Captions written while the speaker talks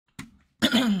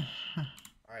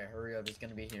Alright, hurry up. It's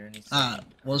gonna be here any second.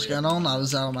 What's going on? I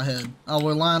was out of my head. Oh,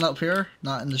 we're lined up here,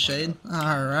 not in the shade.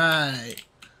 Alright.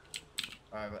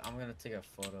 Alright, but I'm gonna take a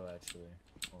photo actually.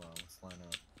 Hold on, let's line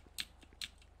up.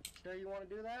 Sure you want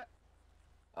to do that?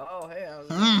 Oh, hey, I was.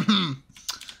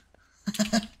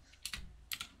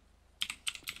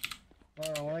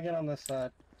 Hold on, let me get on this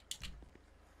side.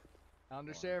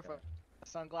 Under Sheriff,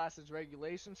 sunglasses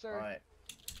regulation, sir. Alright.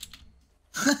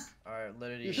 Alright,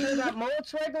 literally. You sure that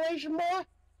mullet's regulation, boy?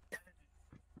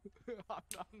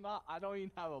 I'm not. I don't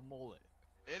even have a mullet.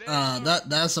 It is,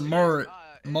 that's a mullet.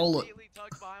 Mullet. It's neatly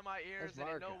tucked behind my ears and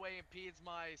in no way impedes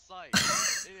my sight.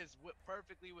 It is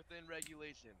perfectly within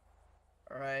regulation.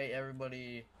 Alright,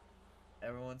 everybody.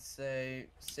 Everyone say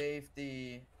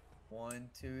safety. 1,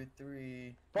 2,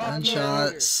 3.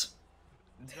 Gunshots.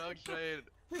 Doug shade.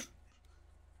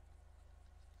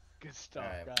 Good stuff,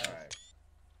 Alright, guys. alright.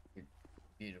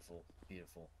 Beautiful,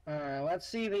 beautiful. Alright, let's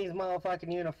see these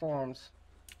motherfucking uniforms.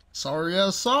 Sorry,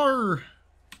 yes, sir.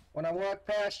 When I walk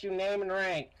past you, name and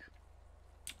rank.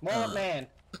 Mullet man.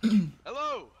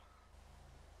 Hello.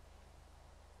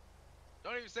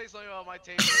 Don't even say something about my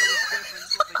table. It was different.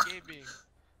 It's what they gave me.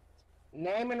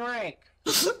 Name and rank.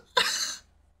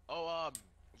 Oh,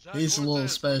 He's a little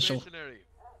special.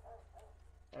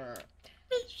 Alright.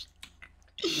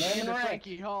 Commander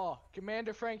Frankie Hall.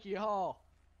 Commander Frankie Hall.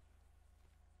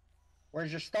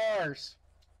 Where's your stars?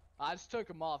 I just took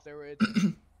them off. They were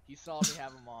itching. He saw me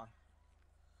have them on.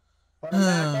 Put them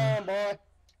back on, boy.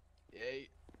 Yay.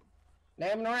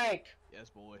 Name and rank. Yes,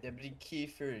 boy. Deputy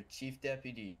Kiefer, Chief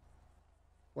Deputy.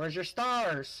 Where's your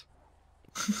stars?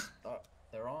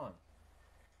 They're on.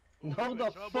 No,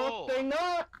 the fuck they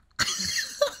not.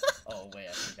 Oh wait,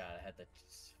 I forgot I had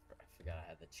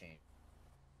the chain.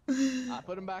 I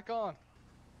put them back on.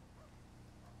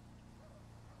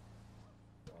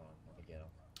 Hold on, let me get them.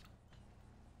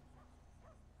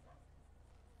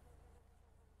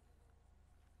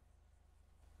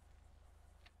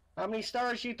 How many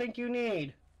stars do you think you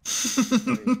need?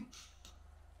 3,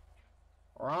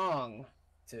 Wrong.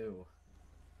 2.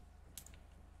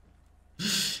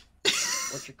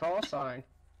 What's your call sign?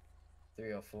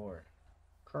 304.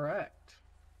 Correct.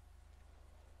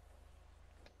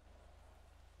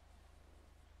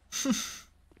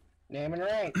 Name and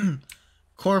rank.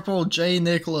 Corporal J.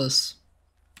 Nicholas.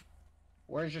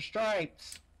 Where's your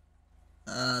stripes?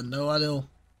 No idea.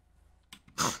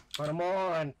 Put them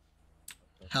on.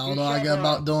 How do I go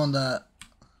about doing that?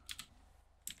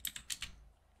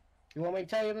 You want me to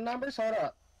tell you the numbers? Hold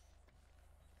up.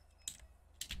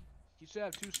 You should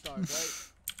have 2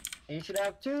 stars, right? You should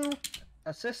have 2.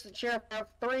 Assistant sheriff have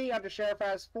 3. Under sheriff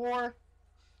has 4.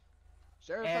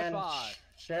 Sheriff and has 5.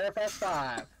 Sheriff has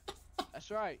 5.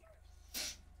 That's right.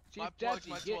 Chief My plug's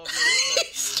my Deputy, 12-year-old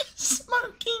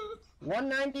Smoking.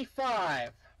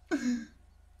 195.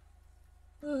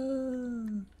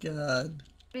 God.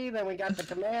 Then we got the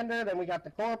commander. Then we got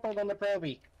the corporal. Then the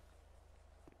probie.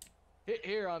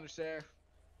 Here, Under Sheriff.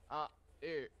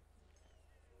 Here.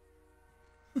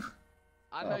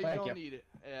 I know you don't need it.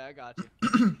 Yeah, I got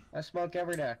you. I smoke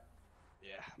every day.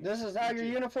 Yeah. This is how your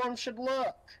uniform should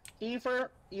look. Kiefer,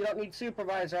 you don't need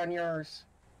supervisor on yours.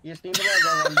 You just need the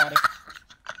regular one, buddy.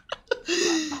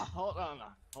 Hold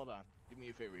on. Give me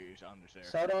a favor here, Under Sheriff.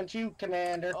 So don't you,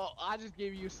 Commander. Oh, I just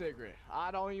gave you a cigarette.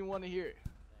 I don't even want to hear it.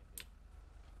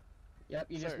 Yep,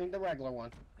 you just need the regular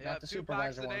one, Yeah, not the 2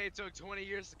 packs supervisor a one. day. It took 20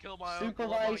 years to kill my uncle.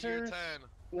 I'm on year Supervisors, 10.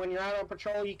 when you're out on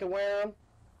patrol, you can wear them.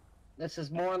 This is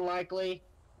more than likely.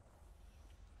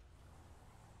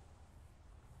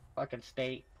 Fucking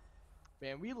state.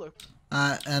 Man, we look.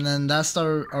 And then that's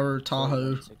our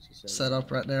Tahoe set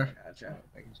up right there. Gotcha.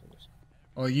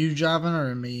 Are you driving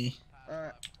or me?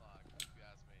 Alright.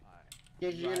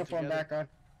 Get your Ride uniform together. back on.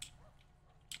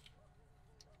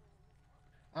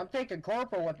 I'm taking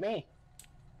corporal with me.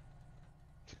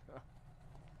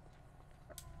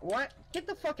 What? Get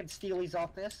the fucking steelies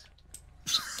off this.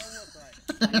 Don't look right.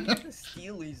 You got the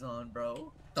Steelies on,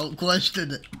 bro. Don't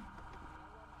question it.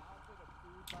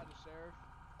 By the sheriff.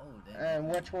 Oh, damn. And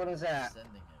which one is that?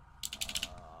 Sending him.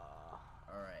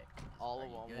 Alright. All Are of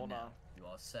you them. good Hold now? on. You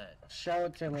all set? Show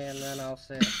it to me and then I'll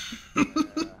see.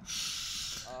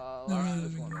 Alright,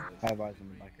 this one. I have eyes on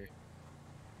the biker.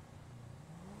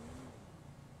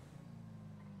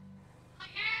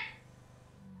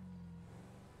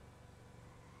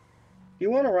 You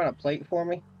want to run a plate for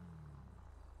me?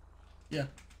 Yeah.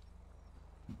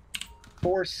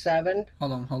 47.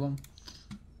 Hold on.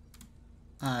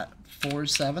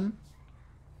 47.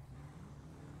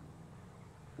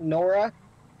 Nora?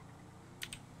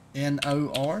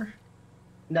 N-O-R?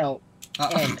 No.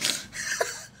 N.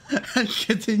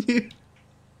 Continue.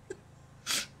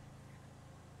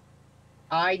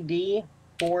 ID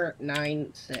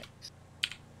 496.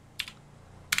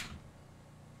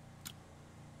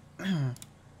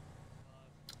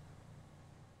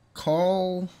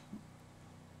 Carl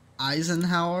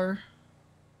Eisenhower.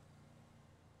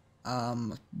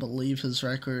 Believe his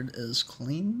record is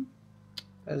clean.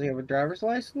 Does he have a driver's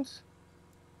license?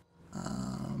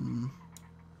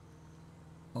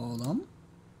 Hold on.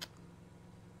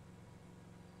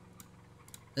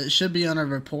 It should be under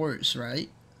reports, right?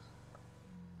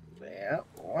 Yeah.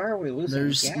 Why are we losing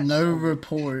There's gas? no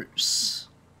reports.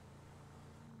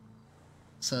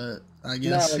 So I No,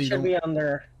 guess it he should don't. be on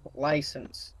their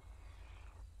license.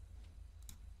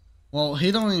 Well,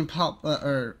 he don't even pop.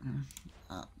 I'm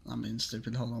being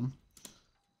stupid. Hold on.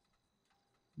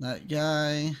 That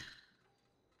guy.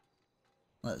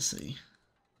 Let's see.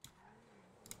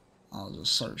 I'll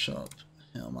just search up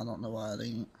him. I don't know why it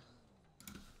ain't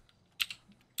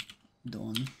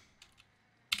doing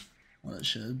what it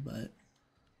should, but.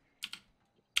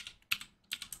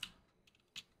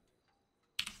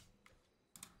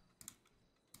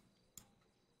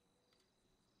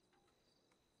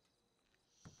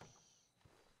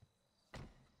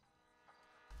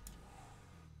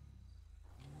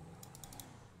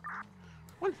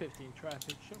 $115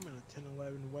 traffic. Show me on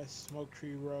 1011 West Smoke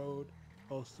Tree Road.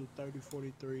 Postal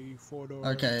 3043, 4-door.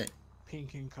 Okay.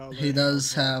 Pink in color. He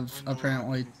does Hellcat, have unknown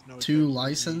apparently occupants, no 2 exceptions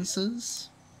licenses.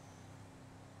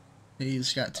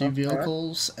 He's got 2 Okay.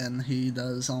 vehicles, and he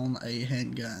does own a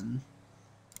handgun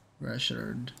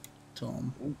registered to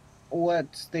him.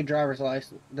 What's the driver's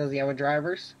license? Does he have a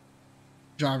driver's?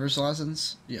 Driver's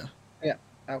license? Yeah,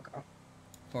 Okay. as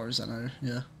far as I know,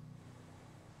 yeah.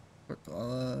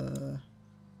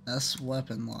 That's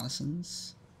weapon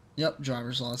license. Yep,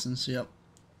 driver's license, yep.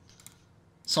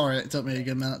 Sorry, it took me a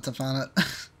good minute to find it.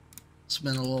 It's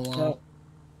been a little while. No.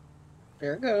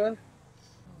 You're good.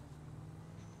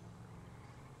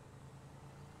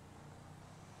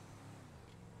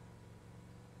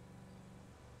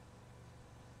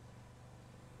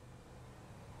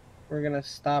 We're gonna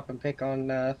stop and pick on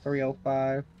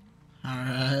 305.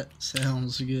 Alright,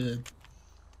 sounds good.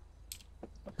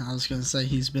 I was gonna say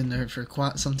he's been there for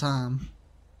quite some time.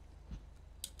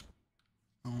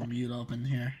 I'm gonna mute up in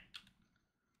here.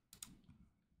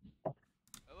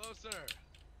 Hello, sir.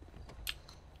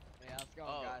 Yeah, how's it going,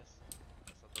 Oh. guys?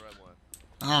 That's not the right one.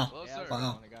 Oh, Hello, Yeah, sir. how's it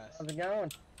wow. going, guys? How's it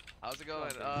going? How's it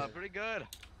going? Pretty good.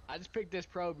 I just picked this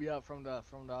Proby up from the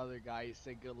other guy. He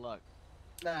said good luck.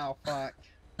 No, fuck.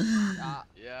 Uh,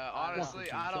 Yeah, I honestly,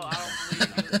 don't I don't think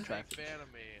believe he was a big Traffic. fan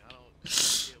of me. I don't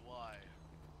get why.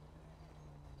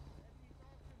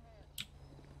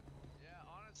 Yeah,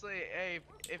 honestly, hey,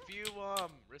 if you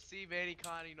receive any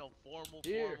kind of formal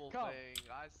Here, thing, come.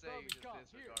 I say Proby, you just come,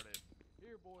 disregard it.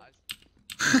 here, boy.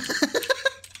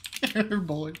 Here,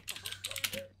 boy.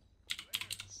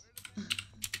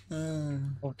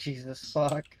 Oh, Jesus,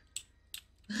 fuck.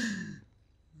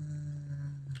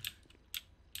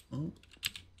 Oh.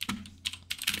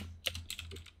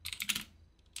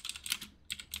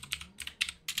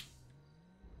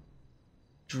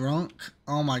 Drunk?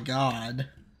 Oh my god.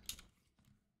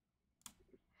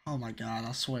 Oh my god,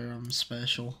 I swear I'm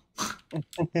special.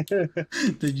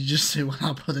 Did you just see what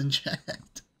I put in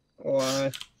chat?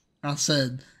 Why? I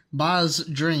said, buys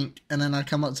drink, and then I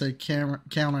come up to the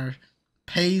counter,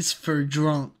 pays for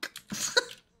drunk.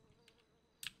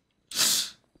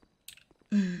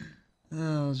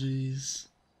 Oh, jeez.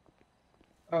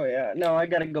 Oh, yeah. No, I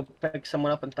gotta go pick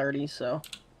someone up in 30, so.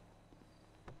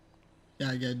 Yeah,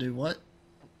 I gotta do what?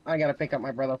 I gotta pick up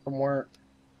my brother from work.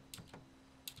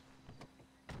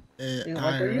 He's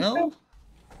like, "Will you IRL? come?"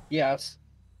 Yes.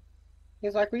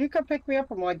 He's like, will you come pick me up?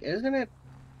 I'm like, isn't it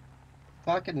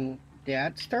fucking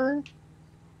Dad's turn?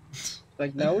 He's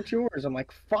like, no, it's yours. I'm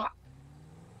like, fuck.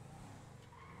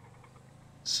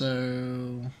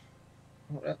 So,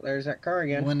 Well, there's that car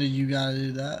again. when do you gotta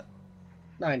do that?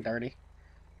 9:30.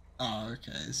 Oh,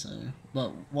 okay, so,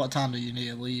 but what time do you need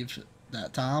to leave?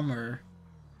 That time, or?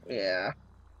 Yeah.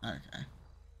 Okay.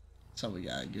 So we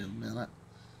got a good minute.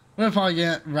 We'll probably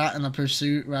get right in the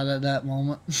pursuit right at that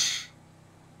moment.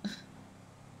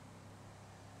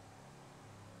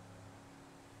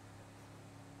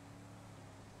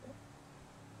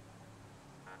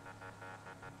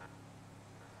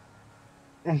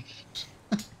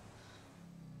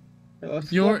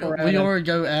 Let's We flip around. ought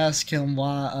go ask him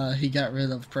why he got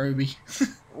rid of Proby.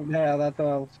 Yeah, that's what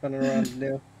I was spinning around to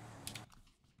do.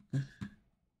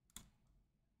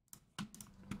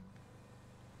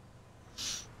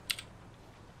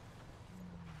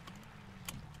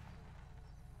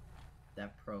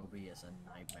 That Proby is a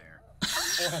nightmare.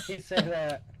 Why he say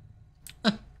that?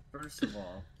 First of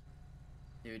all,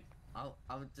 Dude,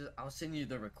 I'll send you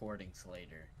the recordings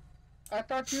later. I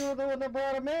thought you were the one that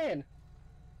brought him in.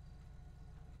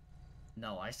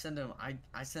 No, I send him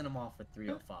off at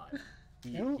 305.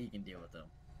 He can deal with them.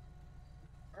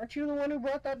 Aren't you the one who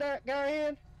brought that guy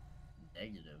in?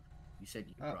 Negative. You said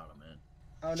you brought him in.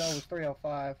 Oh no, it was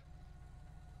 305.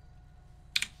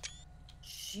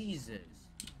 Jesus.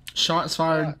 Shots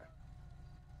fired.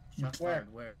 Shots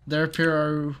fired where? Their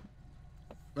Puro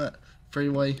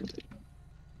freeway.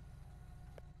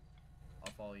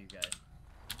 I'll follow you guys.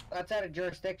 That's out of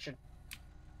jurisdiction.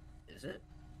 Is it?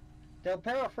 Del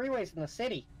Perro Freeway's in the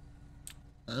city.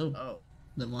 Oh. Oh.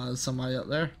 Then why is somebody up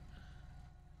there?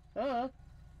 Uh-huh.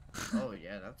 Oh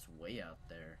yeah, that's way out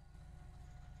there.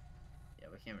 Yeah,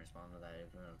 we can't respond to that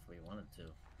even if we wanted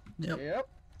to. Yep.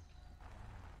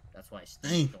 That's why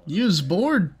Hey, you was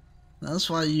bored. That's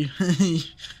why you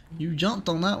you jumped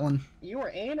on that one. You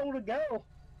were anal to go.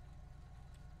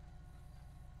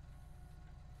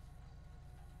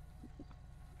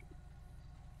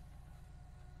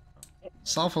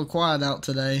 It's awful quiet out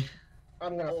today.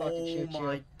 I'm gonna fucking shoot you. Oh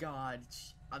my god.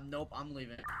 Nope, I'm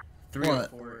leaving.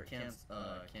 304 cancel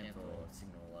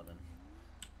signal 11.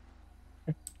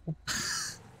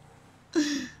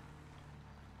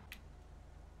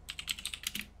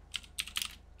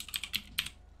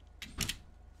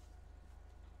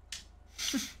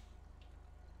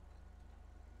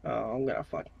 Oh, I'm gonna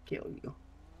fucking kill you.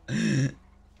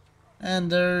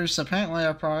 And there's apparently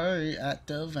a priority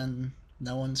active and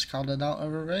no one's called it out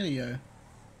over radio.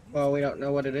 Well, we don't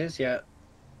know what it is yet.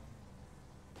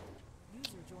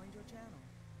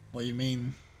 What do you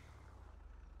mean?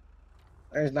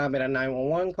 There's not been a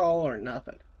 911 call or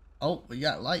nothing. Oh, we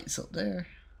got lights up there.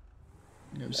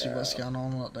 Go see what's going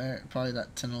on up there. Probably that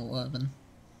 1011.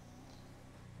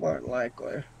 More than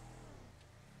likely.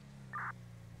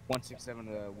 167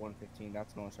 to 115,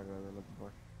 that's the one we're looking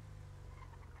for.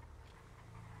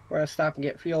 We're gonna stop and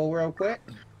get fuel real quick.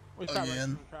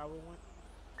 Again.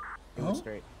 Oh,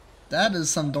 straight. That is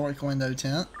some dork window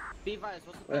tent. B-Vice,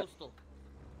 what's the postal?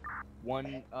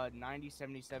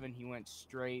 9077, he went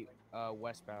straight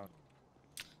westbound.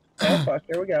 Oh fuck,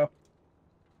 here we go.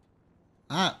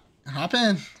 Alright, hop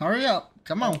in. Hurry up.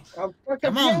 Come on. I'm fucking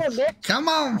Come on. fueling, Nick. Come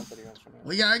on.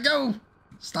 We gotta go.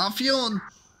 Stop fueling.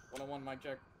 101 mic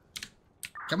check.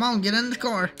 Come on, get in the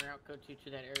car. Route code 2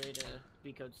 to that area to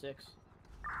B code 6.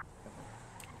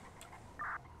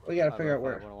 We gotta figure out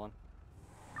where. 101.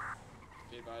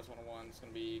 Be advised, 101 is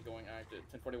going to be going active.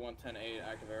 1041, 108,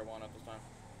 active air 1 at this time.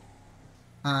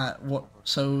 What?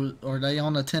 So, are they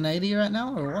on the 1080 right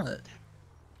now, or what?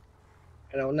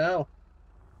 I don't know.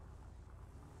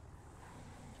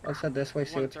 Let's head this way,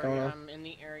 see what's going on. I'm in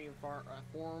the area of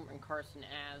Forum and Carson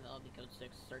Ave. I'll be code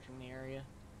 6, searching the area.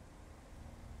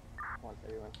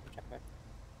 131, check back.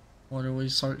 What are we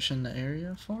searching the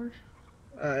area for?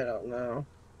 I don't know.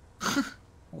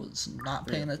 Was not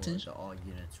paying attention. To all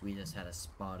units, we just had a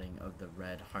spotting of the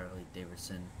red Harley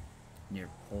Davidson near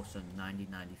Polson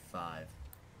 9095.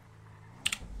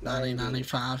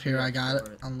 9095, here I got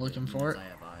it. I'm looking for it. I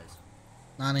have eyes.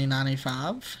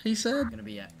 9095, he said? Gonna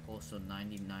be at Polson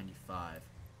 9095.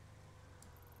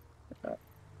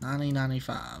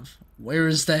 9095. Where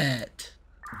is that?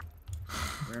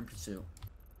 We're in pursuit.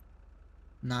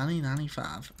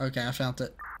 9095. Okay, I found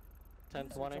it.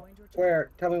 1020.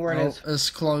 Where? Tell me where it is. It's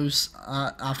close.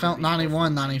 I found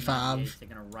 9195.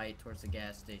 Taking a right towards the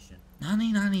gas station.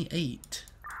 9098.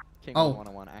 King Oh.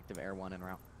 101, active air 1 en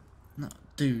route. No,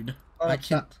 dude. Oh, I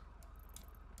can't.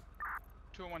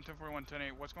 201, 1041,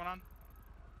 108. What's going on?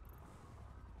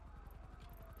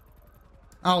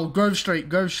 Oh, Grove Street.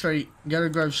 Grove Street. Go to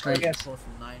Grove Street. Yes.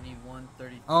 Polson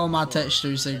 9130. Oh, my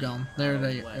textures, they're gone.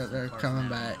 They're coming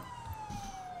back.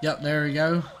 Yep, there we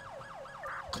go.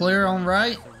 Clear on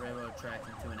right. The railroad tracks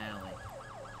into an alley.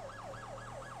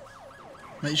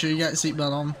 Make sure you got your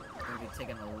seatbelt on. We're gonna be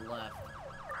taking a left.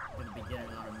 We're gonna be getting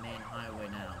on a main highway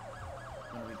now.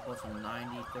 We're gonna be posting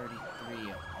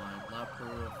 9033 on La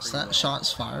Peru. Is that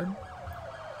shots fired?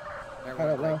 I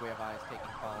don't know. We have eyes taking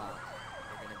call out.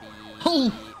 They're gonna be.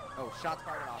 Oh! Oh, shots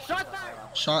fired off. Shots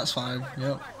fired! Shots fired.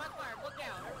 Yep. Shots fired! Look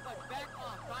out! Everybody back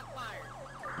off! Shots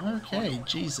fired! Okay,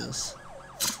 Jesus.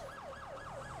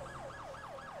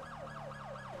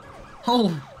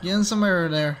 Oh, getting some error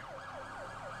there.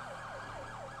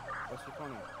 What's your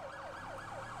phone?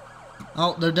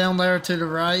 Oh, they're down there to the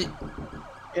right.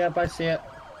 Yep, I see it.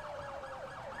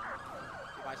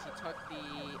 Device, he took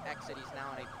the exit. He's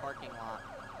now in a parking lot.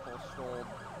 Postal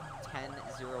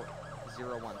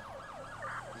 10001.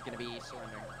 He's gonna be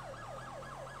surrendering.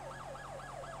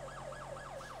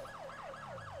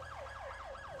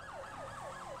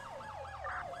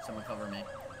 Someone cover me.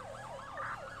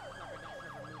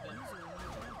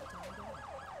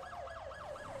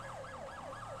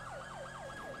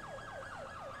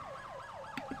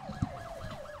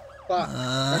 Fuck.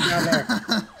 Right down there.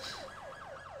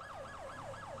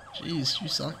 Jeez, you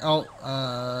suck. Oh,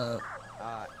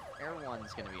 Air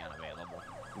 1's gonna be unavailable.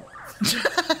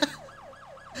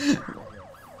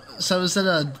 So is it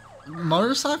a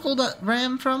motorcycle that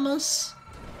ran from us?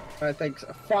 I think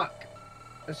so. Fuck.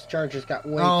 This charger's got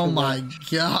way Oh too my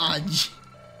much. god.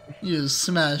 You just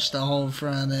smashed the whole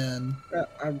front end.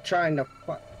 I'm trying to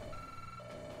fuck.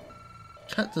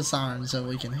 Cut the siren so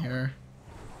we can hear.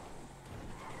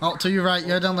 Oh, to your right.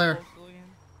 Go down there.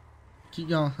 Keep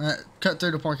going. Cut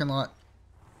through the parking lot.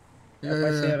 Yep,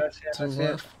 I see it. I see it. To I the see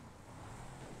it. left.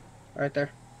 Right there.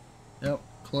 Yep,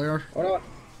 clear. Hold on.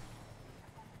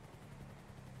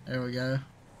 There we go.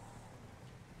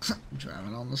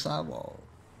 Driving on the sidewalk.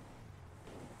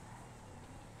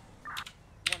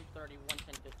 130,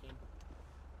 110, 15.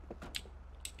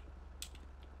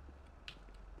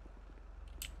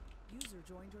 User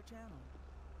joined your channel.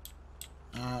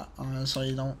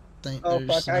 Honestly, don't think Oh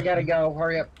there's... fuck, I gotta go.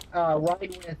 Hurry up. Ride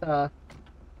with,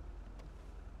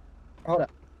 hold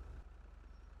up.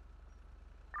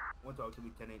 102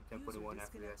 Lieutenant 1041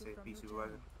 after the SAP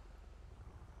supervisor.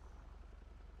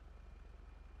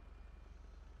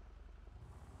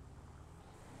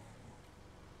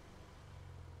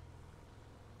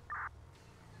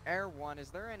 Air 1, is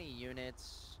there any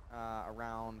units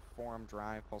around Forum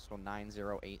Drive, postal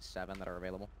 9087 that are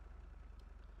available?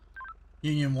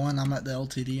 Union 1, I'm at the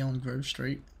LTD on Grove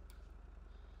Street.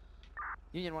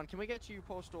 Union 1, can we get you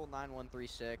postal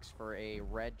 9136 for a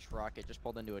red truck? It just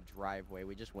pulled into a driveway.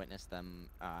 We just witnessed them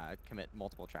commit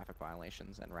multiple traffic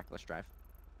violations and reckless drive.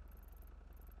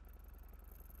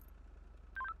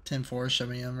 10-4, show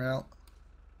me en route.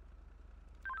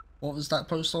 What was that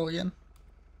postal again?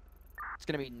 It's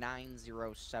going to be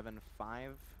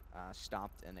 9075,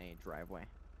 stopped in a driveway.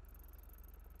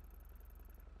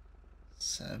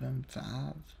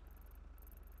 75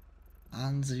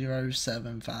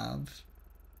 9075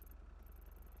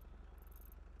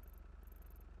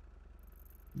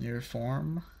 near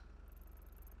Forum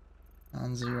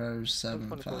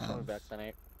 9075.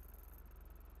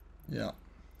 Yeah.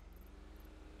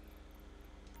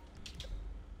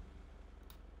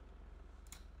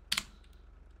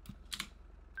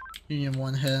 Union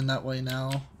 1 heading that way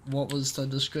now. What was the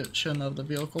description of the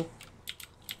vehicle?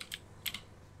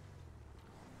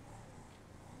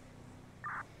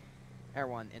 Air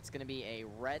 1, it's going to be a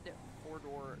red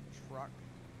four-door truck,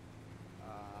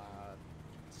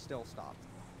 still stopped.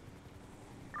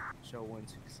 Show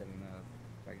 167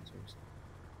 back in service.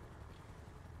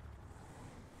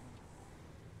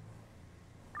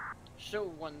 Show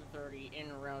 130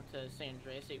 en route to San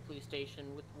Andreas State Police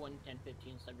Station with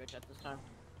 11015 subject at this time.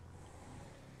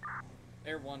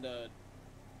 Air 1 to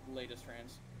latest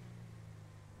trans.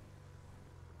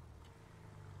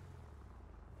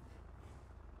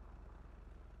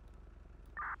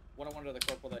 101 to the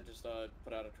corporal that just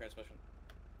put out a transmission.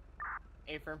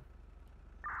 Affirm.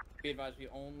 Be advised, we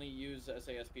only use the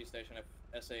SASP station if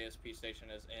SASP station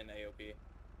is in AOP.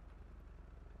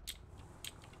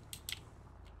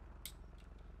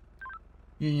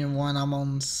 Union 1, I'm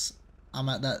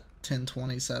at that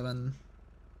 1027.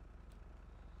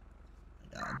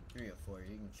 God. 304,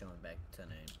 you can show him back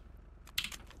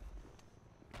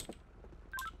 10-8.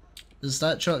 Is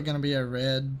that truck gonna be a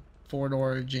red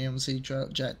 4-door GMC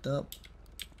truck jacked up?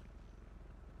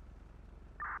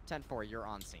 10-4, you're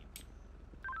on scene.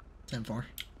 10-4.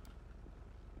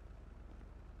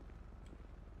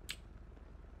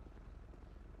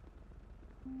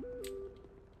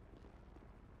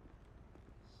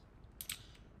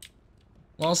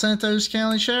 Los Santos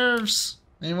County Sheriffs,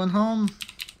 anyone home?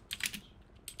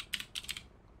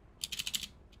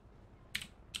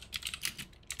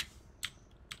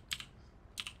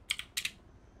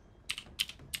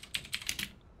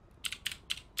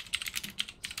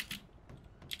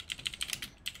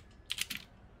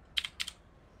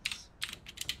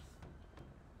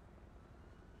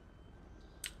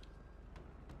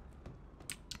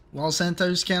 Los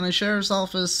Santos County Sheriff's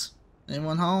Office,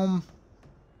 anyone home?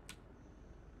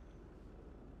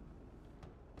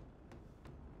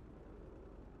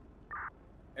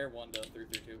 Air 1 to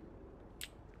 332.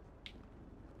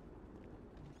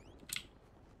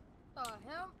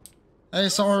 Hey,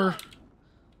 sir.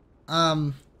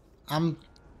 I'm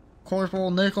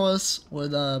Corporal Nicholas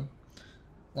with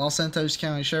Los Santos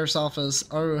County Sheriff's Office.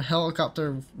 Our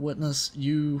helicopter witness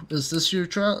you. Is this your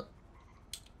truck?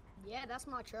 Yeah, that's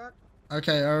my truck.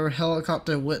 Okay, our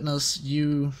helicopter witness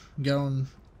you going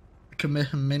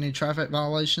committing many traffic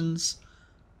violations.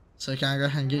 So can I go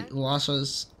ahead and get your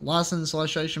license,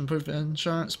 illustration, proof of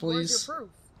insurance, please? Where's your proof?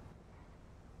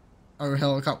 Or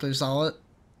helicopter saw it.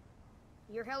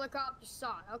 Your helicopter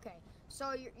saw it. Okay.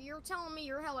 So you're telling me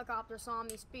your helicopter saw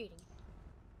me speeding?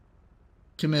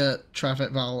 Commit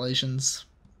traffic violations.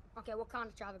 Okay, what kind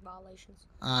of traffic violations?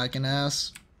 I can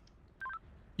ask.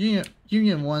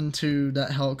 Union 1 to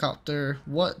that helicopter.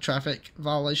 What traffic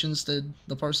violations did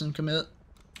the person commit?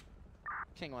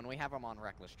 King 1, we have him on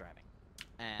reckless driving.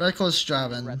 And Reckless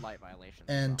driving. Red light violations.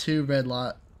 And 2 red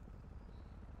light.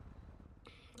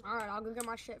 Alright, I'll go get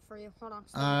my shit for you. Hold on.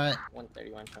 Alright.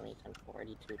 131 from me,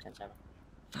 1042, 107.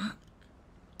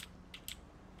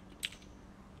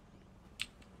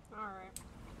 Alright.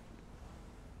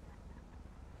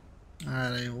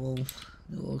 Alright, well,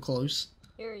 a little close.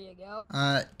 Here you go.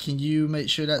 Alright, can you make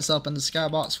sure that's up in the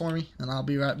skybox for me? And I'll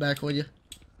be right back with you.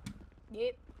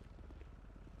 Yep.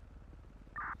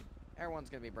 Everyone's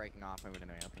gonna be breaking off moving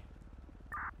into AOP.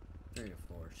 3 or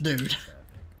 4. Dude.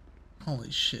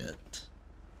 Holy shit.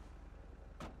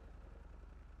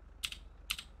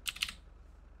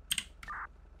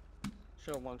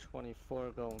 Show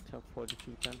 124 going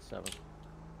 1042, 107.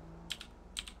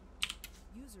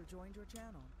 User joined your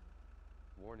channel.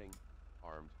 Warning,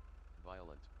 armed,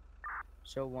 violent.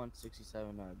 Show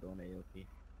 167 going to AOP.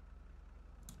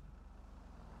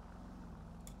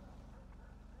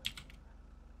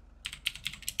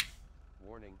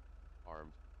 Warning,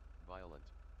 armed, violent.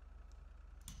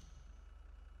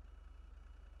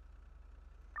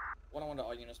 101 to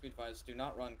all units, speed 5s. Do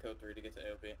not run code 3 to get to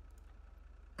AOP.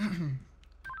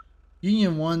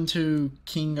 Union 1 to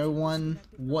King 01.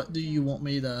 What do you want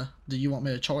me to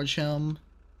charge him?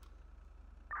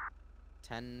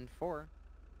 10-4.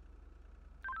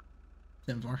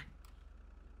 10-4.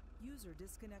 User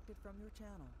disconnected from your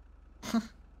channel.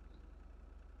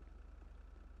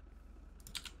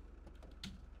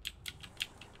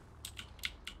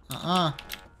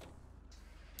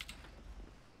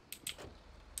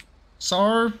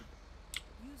 Sir?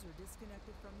 User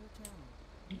disconnected from your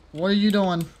channel. What are you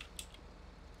doing?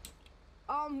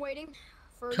 I'm waiting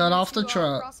for Cut you off the to,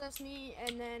 truck. process me,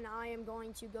 and then I am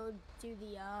going to go to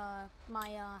the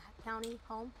my county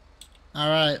home.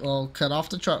 Alright, well, cut off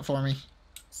the truck for me.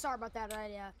 Sorry about that.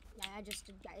 I just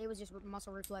it was just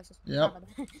muscle reflexes. Yep.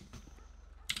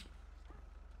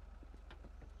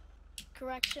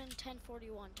 Correction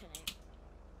 1041 10-8.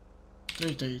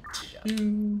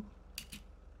 332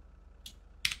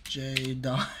 J.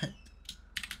 Dot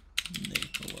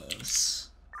Nicholas.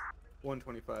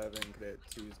 125 and Cadet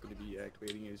 2 is going to be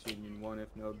activating as Union 1 if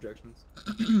no objections.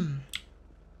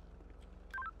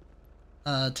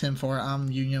 10-4,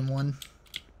 I'm Union 1.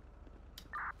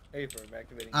 Hey, for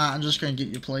activating. I'm just gonna get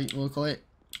your plate real quick.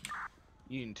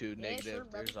 Union 2 Yeah, negative. sure,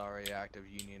 There's already active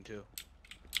Union 2.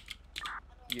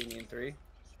 Union 3.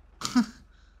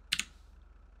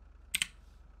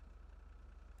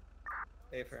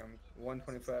 Hey, from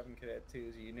 125 and Cadet 2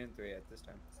 is Union 3 at this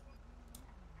time.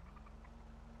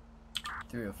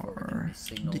 3 or 4, gonna be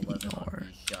signal 11 on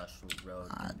East Joshua Road,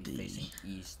 gonna be facing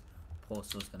east.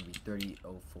 Postal's gonna be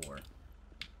 3004.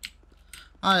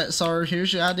 Alright, sir,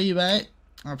 here's your ID back.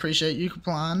 I appreciate you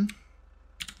complying.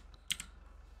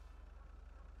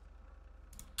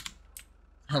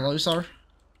 Hello, sir.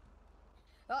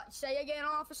 Say again,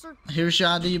 officer. Here's your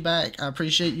ID back. I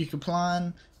appreciate you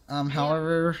complying.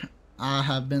 However, I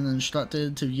have been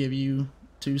instructed to give you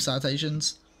 2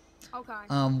 citations. Okay.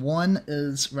 One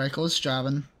is reckless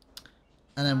driving,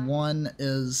 and then one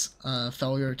is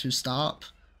failure to stop.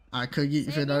 I could get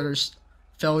you for others.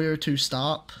 Failure to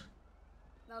stop.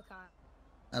 Okay.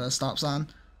 At a stop sign.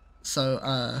 So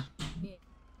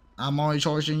I'm only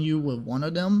charging you with one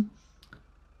of them,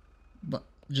 but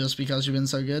just because you've been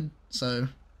so good. So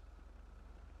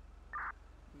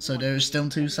there's still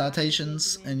 2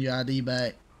 citations and your ID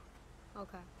back.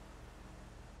 Okay.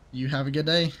 You have a good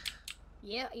day.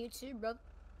 Yeah, you too, bro.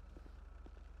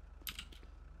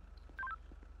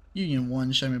 Union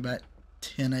 1, show me back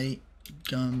 10-8,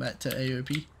 going back to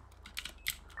AOP.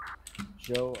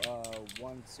 Joe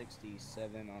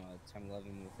 167 on a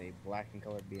 1011 with a black and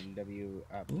colored BMW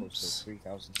at postal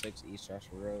 3006 East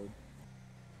Joshua Road.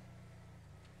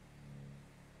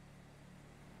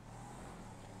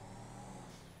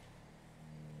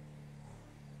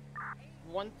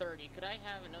 $130. Could I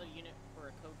have another unit for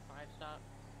a code 5 stop?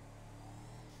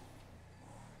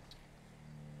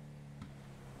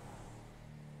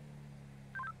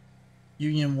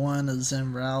 Union 1 is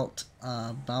en route,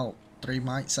 about 3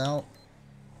 miles out.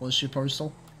 What's your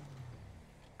postal?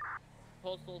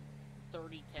 Postal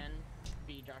 3010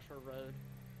 B Joshua Road.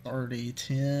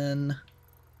 3010.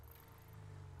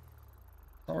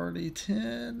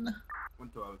 3010.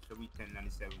 112, should be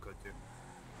 1097 code 2.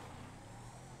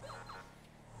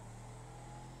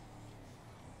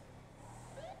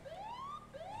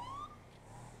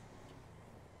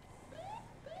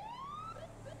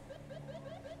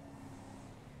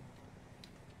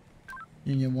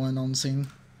 Union 1 on scene.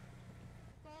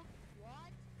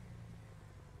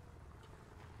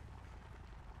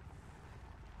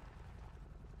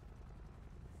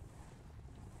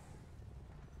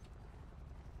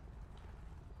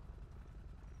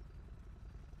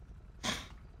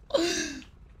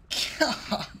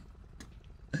 God.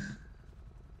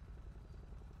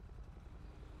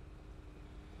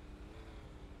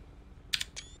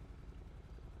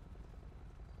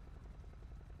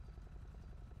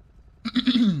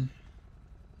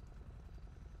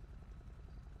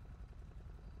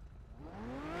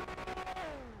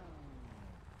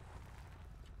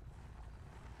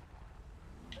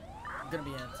 Gonna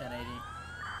be in 1080.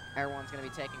 Everyone's gonna be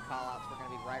taking callouts. We're gonna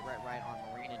be right on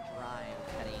Marina Drive,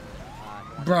 heading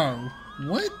north. Bro,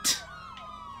 what?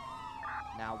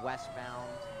 Now westbound.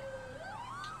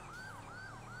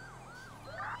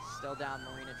 Still down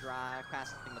Marina Drive,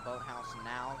 passing the boathouse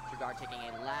now. Trigard taking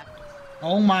a left.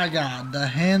 Oh my god, the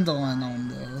handling on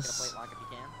Get a this. plate lock if you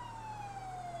can.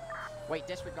 Wait,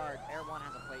 disregard. Air 1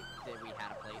 has a plate. We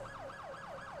had a plate.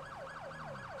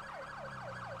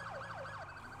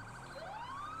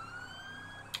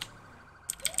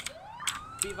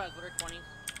 B-5, what are 20s?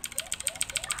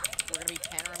 We're gonna be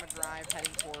Panorama Drive,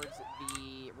 heading towards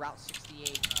the Route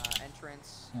 68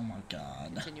 entrance. Oh my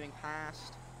god. Continuing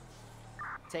past.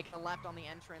 Taking a left on the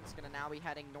entrance. Gonna now be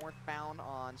heading northbound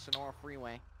on Sonora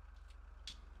Freeway.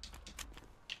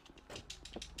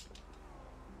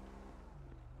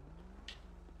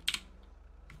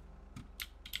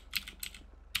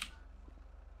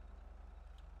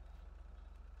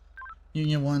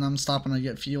 Union 1, I'm stopping to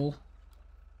get fuel.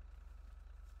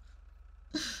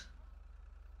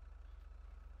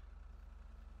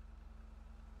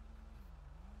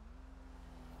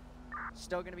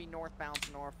 Still gonna be northbound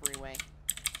Sonora Freeway.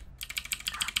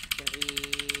 Gonna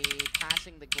be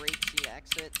passing the Great Sea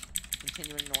exit,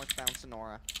 continuing northbound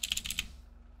Sonora.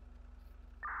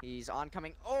 He's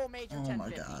oncoming. Oh, Major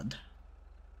 1050. Oh my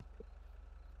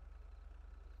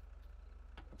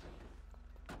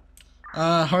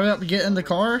god. Hurry up and get in the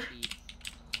car.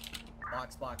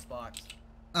 Box.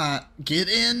 Get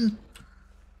in.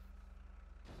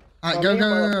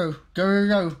 Go,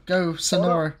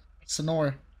 Sonora.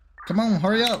 Come on,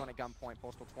 hurry up. On a gunpoint,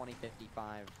 postal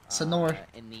 2055. Sonora.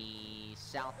 In the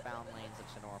southbound lanes of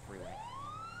Sonora Freeway.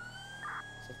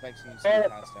 Suspects seem to be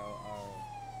passed out.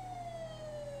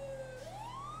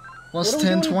 What's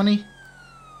 1020?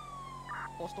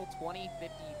 Postal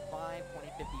 2055,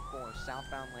 2054,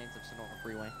 southbound lanes of Sonora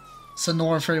Freeway.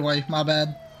 Sonora Freeway, my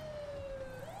bad.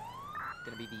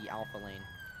 Gonna be the Alpha lane.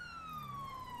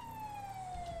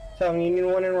 So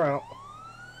Union 1 en route.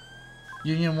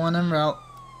 Union 1 en route.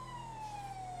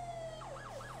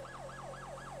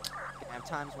 Gonna have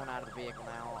times 1 out of the vehicle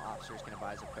now. Officers can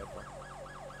advise of code 4.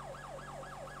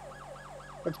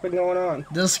 What's been going on?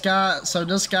 This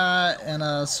guy in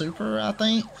a Super, I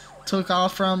think, took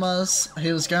off from us.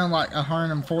 He was going like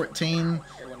 114.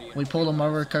 We pulled him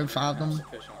over, code 5'd him.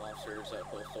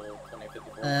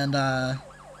 And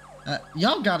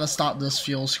y'all gotta stop this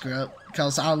fuel script,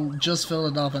 because I just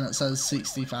filled it up and it says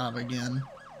 65 again.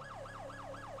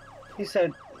 He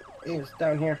said he was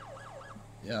down here.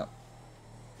 Yep.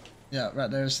 Yeah, right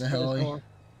there's the heli.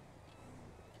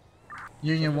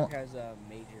 Union 1 has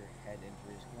major head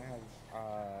injuries. Can I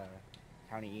have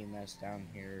County EMS down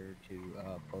here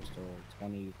to postal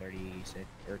 2036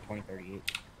 or 2038?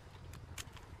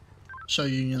 Show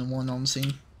Union 1 on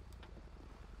scene.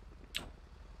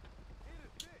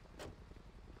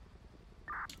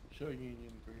 Show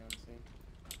Union 3 on scene.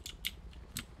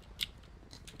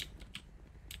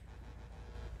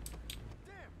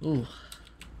 Ooh.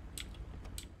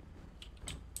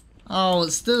 Oh,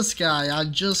 it's this guy. I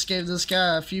just gave this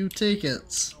guy a few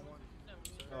tickets.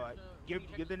 Alright,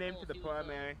 give the name to the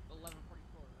primary.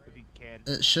 If you can.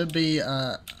 It should be,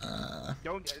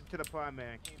 Don't to the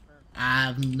primary. I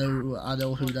have no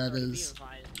idea who that is.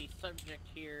 The subject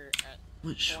here at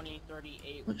Which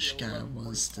 2038 Which guy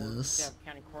was this?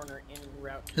 County Corner en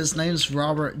route. His name's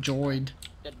Robert Joyd.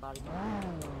 Dead body.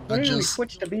 When did we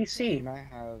switch to BC? Can I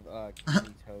have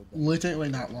Literally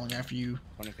not long after you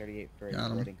 2038 for a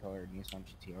got him. red and colored Nissan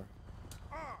GTR?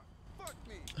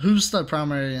 Who's the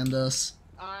primary in this?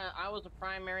 I was a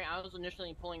primary. I was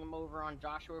initially pulling him over on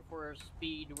Joshua for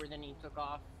speed, where then he took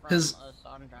off from His us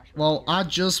on Joshua. Well, I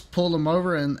just pulled him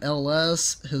over in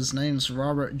LS. His name's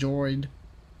Robert Joyd.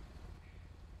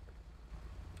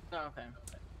 Oh, okay.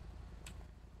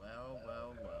 Well,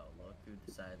 well, well. Look who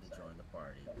decided to join the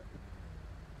party.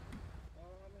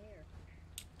 Oh, I'm here.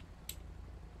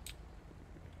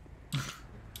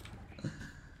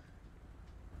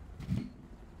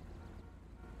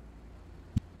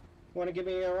 Want to give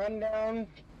me a rundown,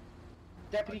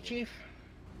 Deputy Chief?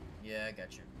 Yeah, I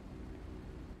got you.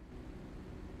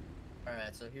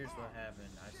 Alright, so here's what happened.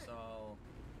 I saw...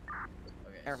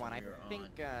 Okay, Everyone, so I we were think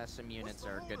on... some units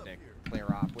are good to clear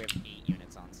off. We have 8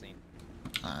 units on scene.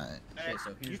 Alright. Okay,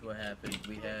 so here's what happened.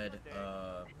 We had,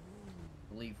 I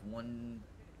believe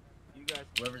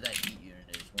whoever that heat unit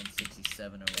is,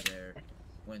 167 over there,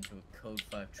 went to a code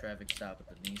 5 traffic stop at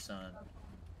the Nissan.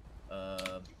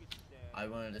 I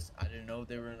didn't know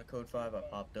they were in the code 5. I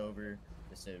popped over.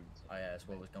 I asked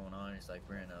what was going on. It's like,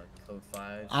 we're in a code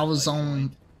 5. I was so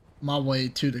on my way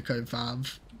to the code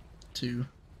 5 too.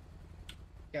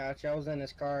 Gotcha, I was in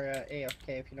his car, AFK,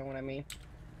 if you know what I mean.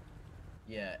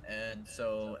 Yeah, and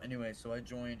so, anyway, so I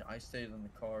joined. I stayed in the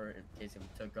car in case if we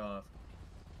took off.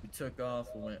 We took off,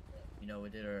 we went, we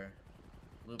did our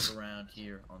loop around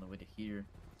here on the way to here.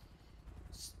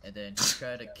 And then he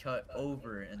tried to cut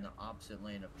over in the opposite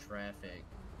lane of traffic.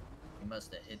 He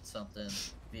must have hit something.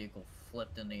 Vehicle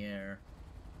flipped in the air.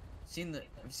 Have you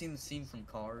seen the scene from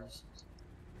Cars?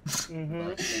 Mm-hmm.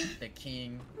 Like the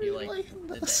king, he did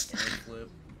that air flip.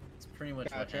 It's pretty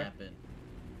much what happened.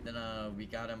 Then we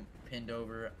got him pinned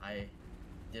over. I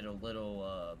did a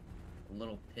little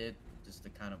pit just to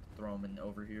kind of throw him in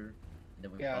over here. And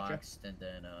then we boxed, and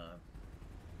then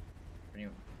pretty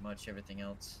much everything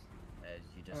else as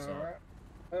you just saw.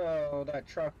 Oh, that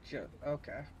truck just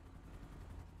okay.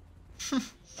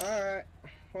 Alright.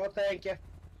 Well, thank you.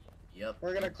 Yep.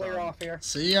 We're gonna clear off here.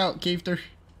 See you out, Keefter.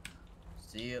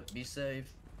 See ya. Be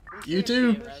safe. You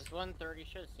too. Res 130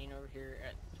 should have seen over here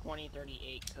at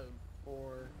 2038 code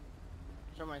 4.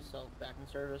 Show myself back in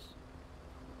service.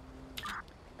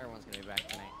 Everyone's gonna be back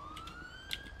tonight.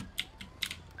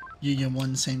 Union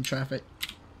 1, same traffic.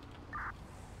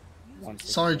 160.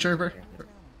 Sorry, Trooper.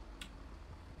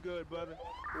 Good, brother.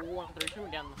 130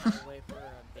 coming down the highway for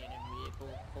abandoned vehicle,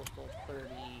 postal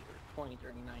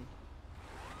 2039.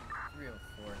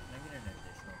 304. Can I get an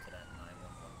additional to that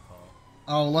 911 call?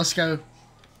 Oh, let's go.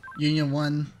 Union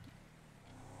 1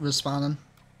 responding.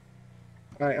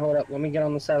 Alright, hold up. Let me get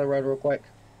on the side of the road real quick.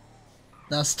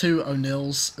 That's 2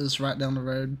 O'Neill's is right down the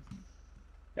road.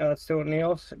 Oh, that's 2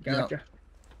 O'Neill's? Gotcha.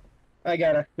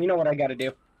 Yep. You know what I gotta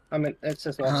do. It's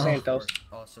just Los Santos.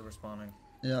 Also responding.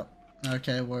 Yep.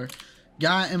 Okay, we're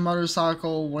guy in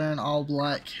motorcycle wearing all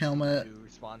black helmet,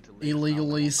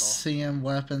 illegally seeing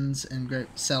weapons and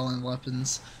selling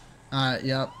weapons. Alright,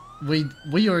 yep.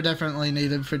 We are definitely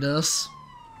needed for this.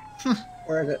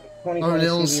 Where is it? 2020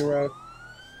 CV Road.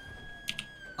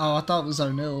 Oh, I thought it was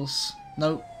O'Neill's.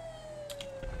 Nope.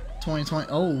 2020.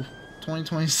 Oh,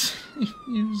 2020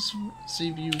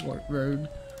 CV Road.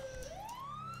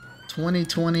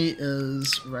 2020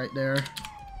 is right there.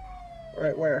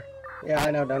 Right where? Yeah,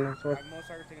 I know, Dunn.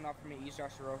 Motorcycle taking off from me, East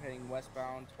Joshua Road, heading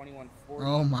westbound, 2140.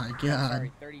 Oh my god.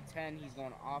 Sorry, 3010, he's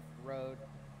going off the road.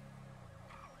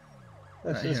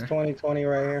 This Right is here. 2020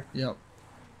 right here. Yep.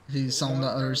 He's on the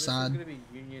other side. This is going to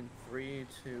be Union 3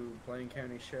 to Blaine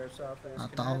County Sheriff's Office. I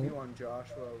Can I have you on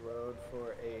Joshua Road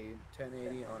for a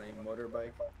 1080 on a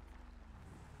motorbike?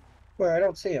 Where? I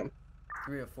don't see him.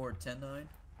 304 109.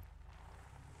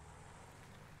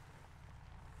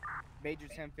 Major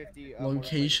 1050.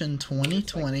 Location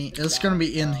 2020. It's gonna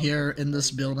be in here in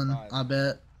this building, I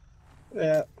bet.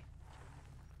 Yeah.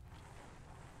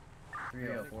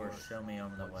 304, show me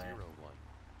on the way.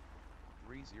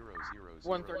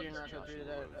 130 and Russia through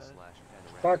that.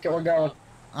 Fuck it, we're going.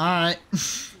 Alright.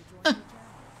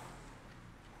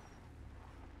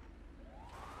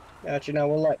 Gotcha, now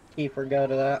we'll let Kiefer go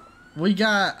to that. We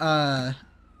got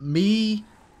me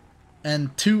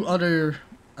and 2 other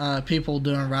people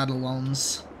doing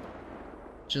ride-alongs.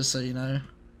 Just so you know.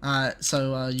 Alright,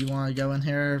 so you wanna go in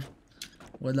here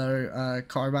with our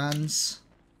carbines?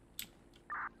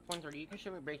 130, you can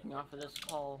show me breaking off of this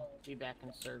call. Be back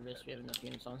in service. We have enough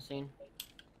units on scene.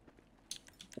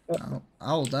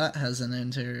 Oh, that has an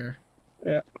interior.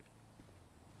 Yeah.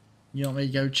 You want me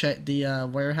to go check the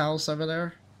warehouse over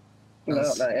there? No,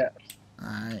 not yet.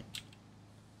 Alright.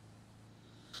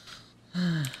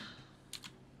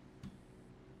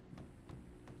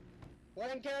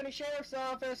 Blaine County Sheriff's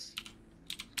Office.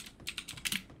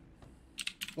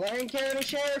 Blaine County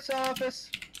Sheriff's Office.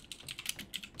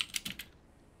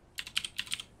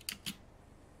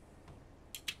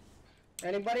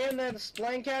 Anybody in there? This is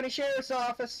Blaine County Sheriff's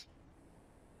Office.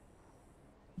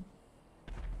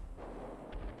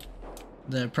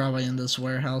 They're probably in this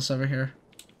warehouse over here.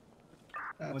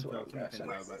 That's what I'm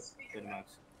guessing.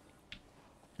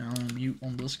 I'm gonna mute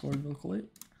on Discord real quick.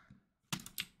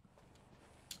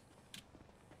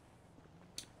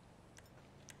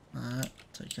 Alright,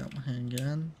 take out my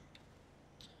handgun.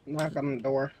 Knock on the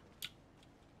door.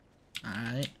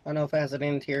 Alright. I don't know if it has an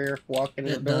interior. Walk in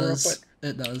the It door real does. quick.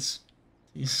 It does.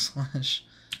 T/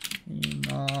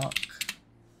 knock.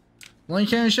 Wayne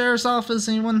County Sheriff's Office,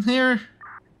 anyone here?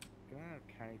 Do I have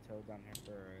county tow down here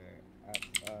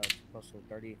for postal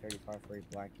 3035 for a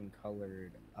black and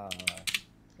colored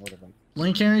whatever.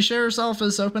 Lane County Sheriff's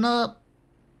Office, open up.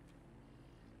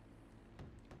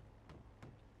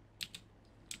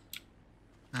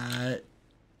 Alright.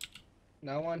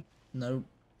 No one? Nope.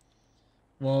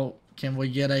 Well, can we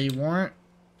get a warrant?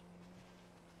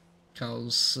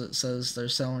 Cause it says they're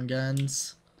selling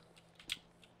guns.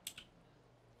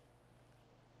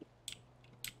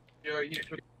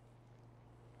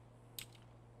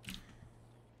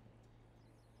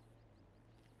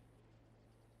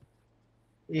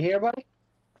 You here, buddy?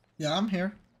 Yeah, I'm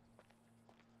here.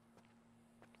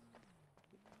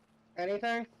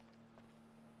 Anything?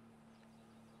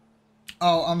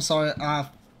 Oh, I'm sorry. I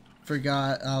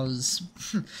forgot. I was.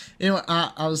 Anyway,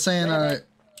 I was saying.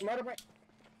 Motorbike.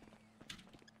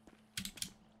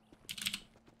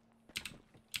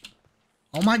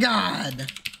 Oh my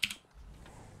God.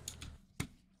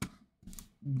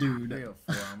 Dude.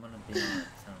 304. I'm gonna be on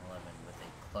 1011 with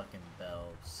a Cluck and Bell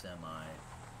semi.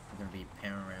 We're gonna be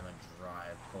Panorama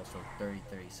Drive, postal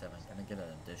 3037. Can I get an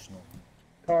additional?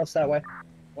 Call us that way.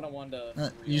 101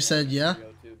 to you said yeah?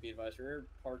 302. Be advised, we're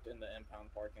parked in the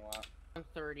impound parking lot.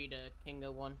 130 to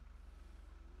Kingo 1.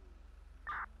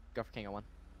 Go for Kingo 1.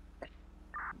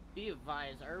 Be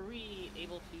advised, are we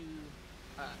able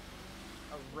to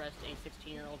arrest a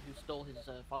 16-year-old who stole his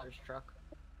father's truck?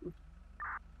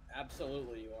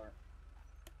 Absolutely, you are.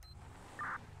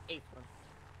 8th one.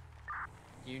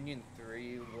 Union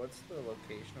 3, what's the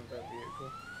location of that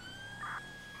vehicle?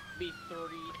 Be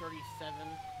 3037.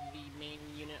 The main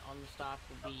unit on the stop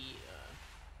will be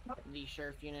the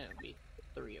sheriff unit will be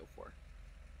 304.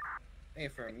 Hey,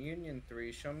 from Union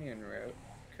 3, show me en route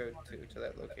code 2 to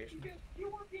that location.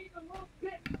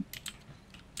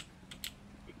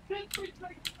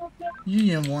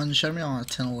 Union 1, show me on a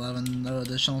 1011. No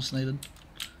additionals needed.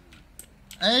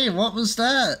 Hey, what was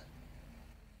that?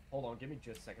 Hold on, give me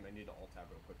just a second. I need to alt tab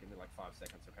real quick. Give me like 5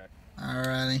 seconds, okay?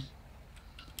 Alrighty.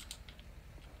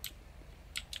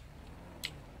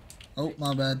 Oh,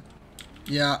 my bad.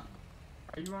 Yeah.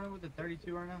 Are you running with the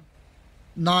 32 right now?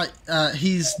 Not,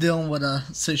 he's dealing with a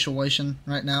situation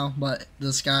right now, but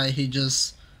this guy, he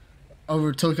just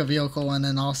overtook a vehicle and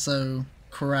then also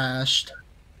crashed.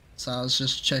 So I was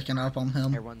just checking up on him.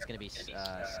 Everyone's gonna be skids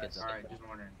up. Alright, just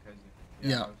wondering, because...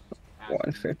 Yeah.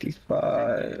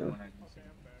 155.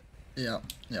 Yep,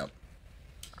 yep.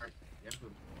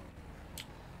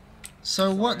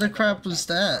 So what the crap was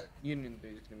that? Union 3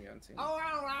 is gonna be on scene. Oh,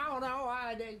 I don't know.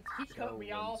 He cut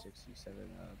me off. 67,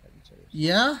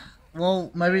 Yeah?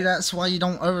 Well, maybe that's why you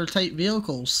don't overtake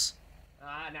vehicles.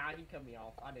 Nah, he cut me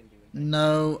off. I didn't do it.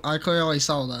 No, I clearly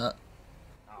saw that.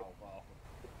 Oh, well.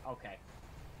 Okay.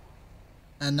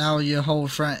 And now your whole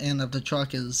front end of the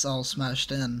truck is all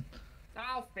smashed in.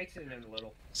 I'll fix it in a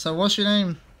little. So what's your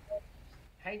name?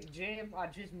 Hank Jim, I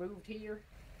just moved here.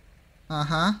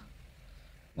 Uh-huh.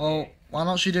 Well, why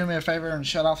don't you do me a favor and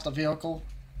shut off the vehicle?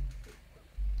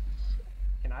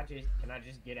 Can I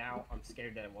just get out? I'm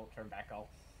scared that it won't turn back off.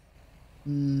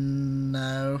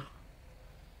 No.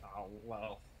 Oh,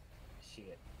 well.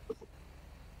 Shit.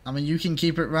 I mean, you can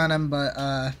keep it running,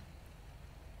 but,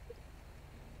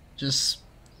 just,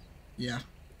 yeah.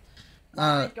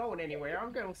 I ain't going anywhere.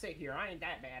 I'm gonna sit here. I ain't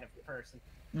that bad of a person.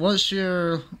 What's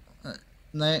your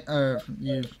name?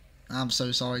 I'm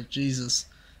so sorry. Jesus.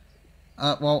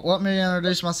 Well, let me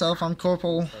introduce myself. I'm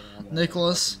Corporal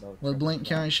Nicholas with Blink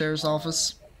County Sheriff's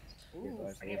Office.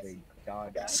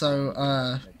 So,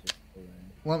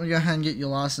 let me go ahead and get your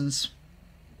license.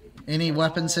 Any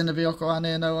weapons in the vehicle I need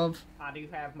to know of? I do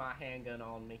have my handgun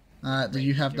on me. Alright, do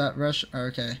you have that rush?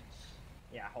 Okay.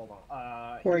 Yeah, hold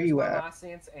on. Where are you my at?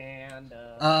 License and,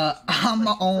 I'm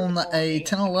on a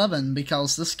 1011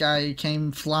 because this guy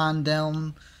came flying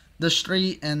down the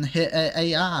street and hit a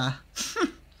AI.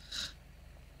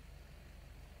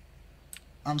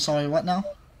 I'm sorry, what now?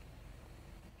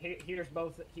 Here's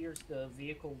the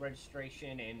vehicle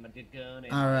registration and my gun.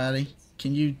 And Alrighty.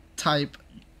 Can you type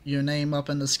your name up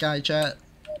in the Sky chat?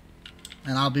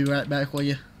 And I'll be right back with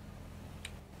you.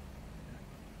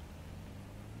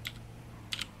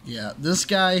 Yeah, this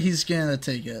guy, he's getting a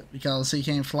ticket because he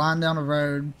came flying down the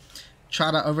road, try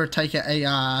to overtake an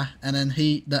AI, and then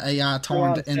the AI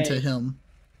turned into him.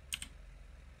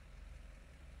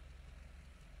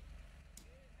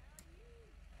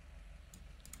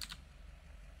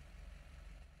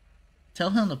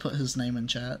 Tell him to put his name in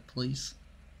chat, please.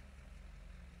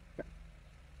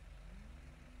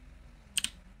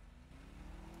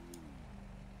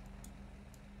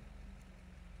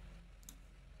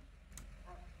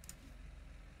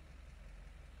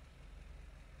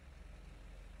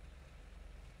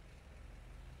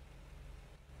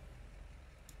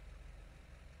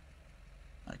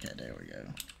 Okay, there we go.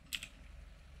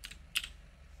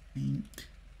 Pink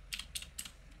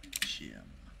gem.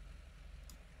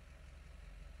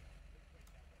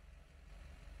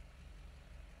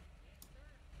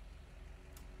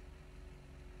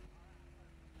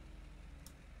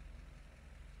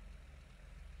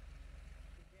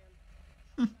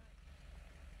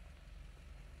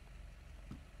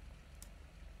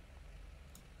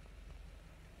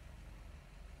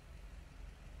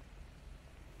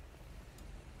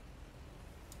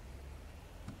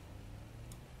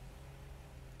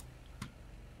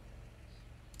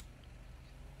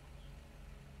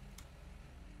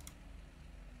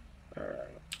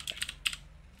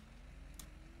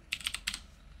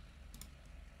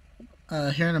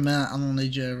 Here in a minute, I'm gonna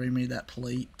need you to read me that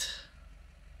plate.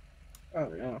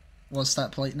 Oh, yeah. What's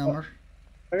that plate number?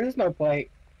 There is no plate.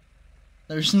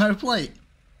 There's no plate.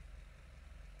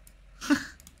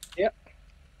 Yep.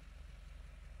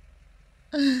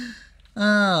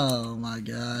 Oh my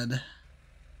god.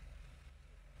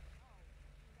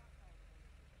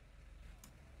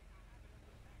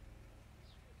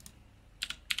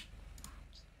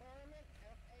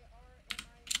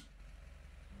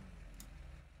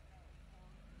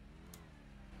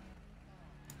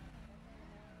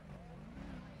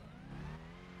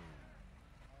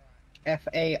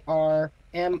 Farmin.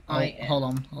 Hold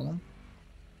on.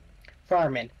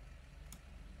 Farmin.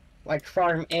 Like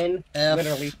farm in.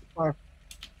 Literally. Farm.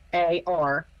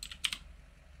 ARMIN.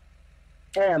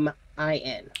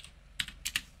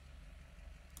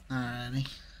 Alrighty.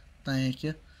 Thank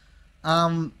you.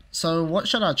 So what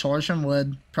should I charge him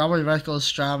with? Probably reckless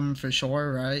driving for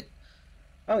sure, right?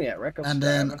 Oh yeah, reckless and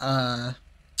driving. then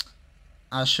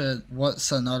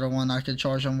what's another one I could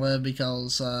charge him with?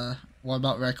 Because what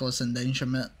about reckless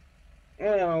endangerment?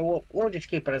 Yeah, we'll just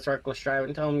keep it as reckless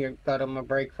driving. Tell him you got him a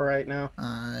break for right now.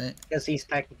 Alright. Because he's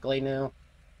technically new.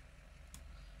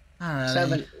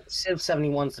 Alright. Civ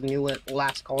 71's the new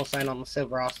last call sign on the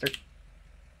Civ roster.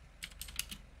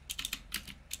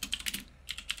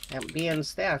 And being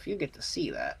staff, you get to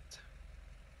see that.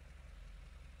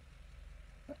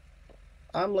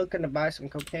 I'm looking to buy some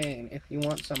cocaine. If you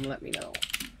want some, let me know.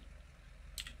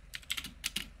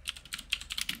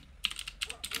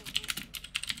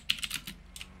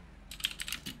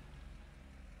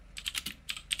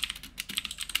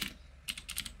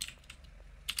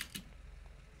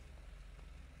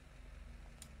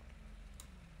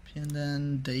 And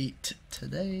then date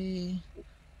today.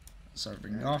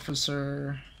 Serving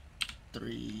officer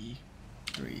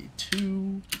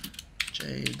 332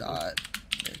 J.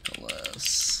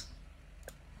 Nicholas.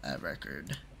 At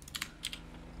record.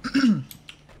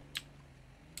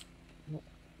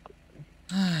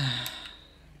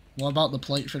 What about the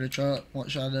plate for the truck? What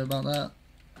should I do about that?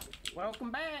 Welcome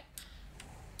back.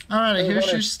 Alrighty,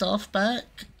 here's your stuff back.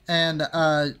 And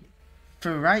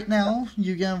for right now,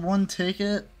 you get one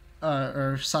ticket,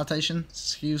 or citation,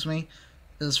 excuse me,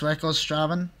 is reckless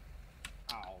driving.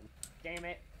 Oh, damn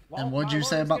it. Well, and what'd you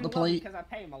say about the plate? Because I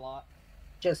pay him a lot.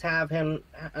 Just have him,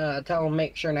 tell him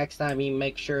make sure next time he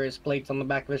makes sure his plate's on the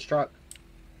back of his truck.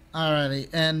 Alrighty,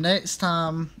 and next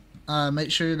time,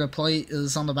 make sure the plate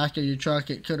is on the back of your truck.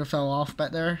 It could have fell off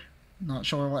back there. Not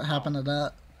sure what happened to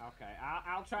that. Okay,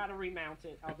 I'll try to remount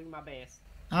it. I'll do my best.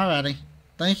 Alrighty.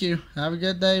 Thank you. Have a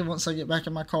good day. Once I get back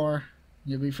in my car,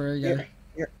 you'll be free to go.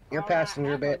 You're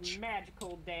passenger, have bitch. A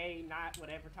magical day, night,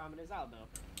 whatever time it is out, though.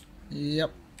 Yep.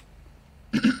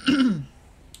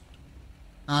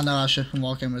 I know I shouldn't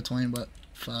walk in between, but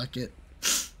fuck it.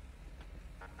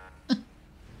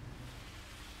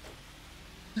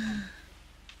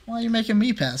 Why are you making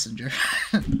me passenger?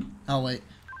 Oh, wait.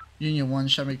 Union 1,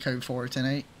 show me code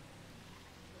 4108.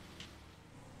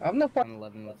 I'm the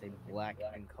 111 with a black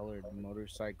and colored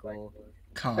motorcycle.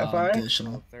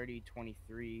 Conditional.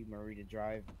 3023 Marita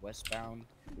Drive, westbound.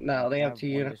 No, they have 2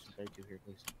 units. Here,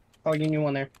 please. Oh, Union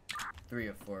 1 there. 3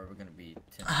 or 4, we're gonna be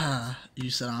 10. You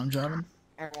said I'm driving?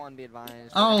 Everyone be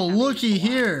advised. Oh, looky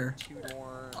here.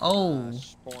 Oh.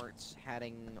 Sports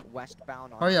heading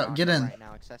westbound. Hurry up, get in. Right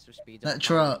now. Excessive speeds That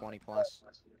truck. 20 plus.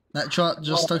 That truck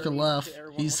just took a left.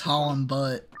 He's hauling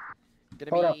butt.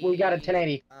 Hold up, we got a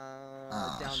 1080.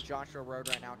 Down Joshua Road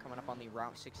right now, coming up on the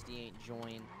Route 68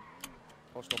 join.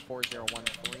 Postal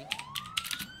 4013.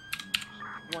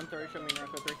 130, show me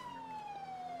Narco 3.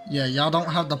 Yeah, y'all don't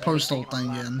have the postal Taking a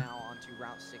thing left in. now onto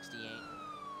Route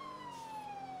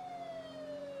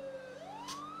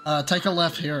 68. Take a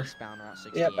left here. Eastbound Route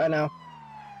 68. Yep, I know.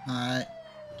 Alright.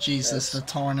 Jesus, Yes. the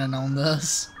turning on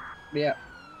this. Yep.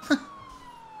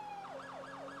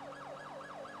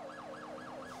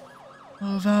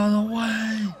 Move out of the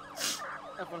way!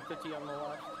 F-150 on the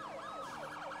left.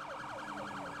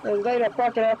 There's ain't a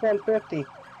fucking F-150.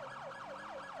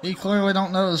 He clearly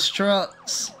don't know his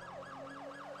trucks.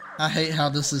 I hate how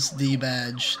this is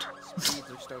debadged. Speeds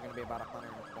are still going to be about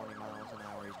 120 miles an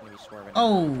hour. He's going to be swerving.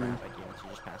 Oh. Into traffic units. You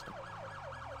just passed him.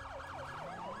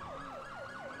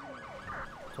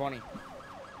 20.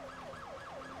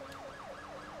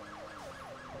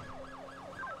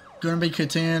 Gonna be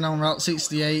continuing on Route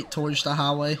 68 towards the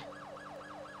highway.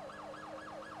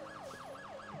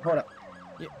 Hold up.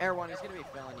 Yeah, Air 1, he's going to be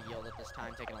failing to yield at this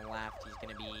time, taking a left. He's going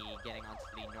to be getting onto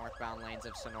the northbound lanes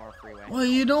of Sonora Freeway. What are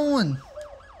you doing?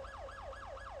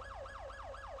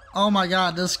 Oh my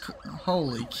god, this...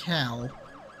 Holy cow.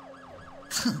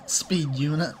 Speed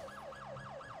unit.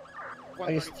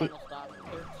 130 final stop,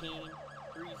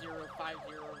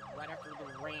 133050, right after the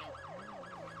ramp.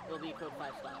 It'll be a code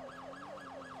 5 stop.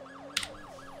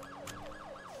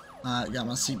 Alright, got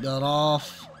my seatbelt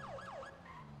off.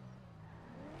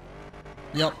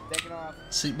 Yep. Taking off.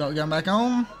 Seatbelt got back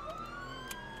on.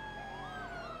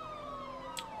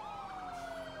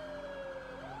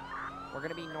 We're going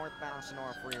to be northbound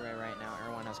Sonora Freeway right now.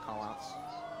 Everyone has callouts.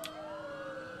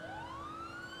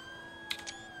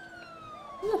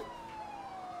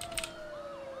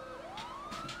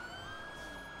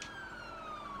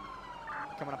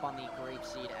 Coming up on the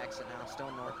Grapeseed exit now,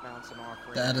 still northbound Sonora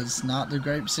Freeway. That is not the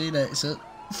Grapeseed exit.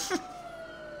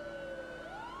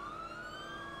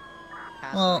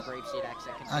 Well, the Grapeseed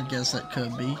exit, I guess it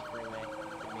could be. Freeway.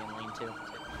 Could be in lane 2.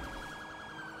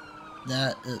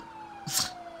 That is...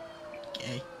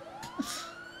 Okay.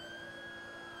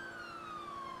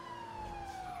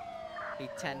 The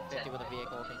 1050 with a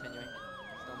vehicle continuing.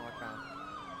 Still northbound.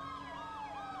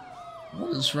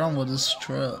 What is wrong with this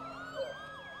truck?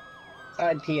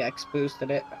 ITX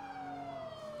boosted it.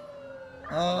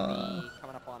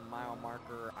 Coming up on mile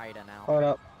marker Ida now. Hold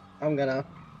up. I'm gonna...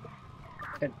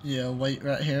 Yeah, wait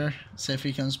right here. See if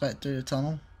he comes back through the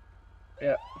tunnel.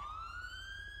 Yeah.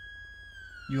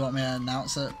 You want me to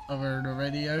announce it over the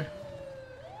radio?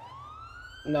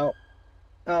 No.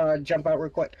 Jump out real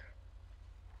quick.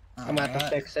 I'm gonna have to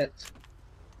fix it.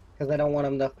 Because I don't want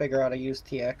him to figure out how to use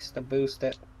TX to boost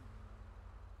it.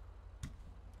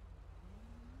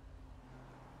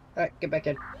 Alright, get back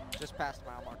in. Just past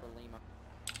mile marker Lima.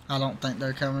 I don't think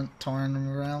they're coming, touring them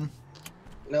around.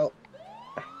 Nope.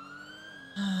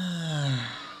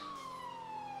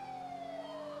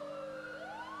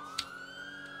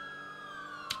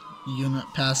 Unit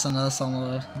passing us on the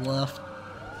left. We'll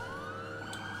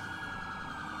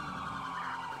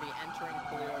be entering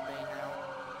Toledo Bay now.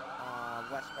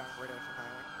 Westbound Great Ocean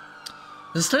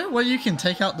Highway. Is there a way you can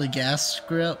take out the gas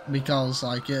script? Because,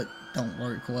 like, it don't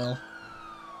work well.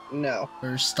 No.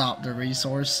 Or stop the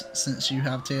resource since you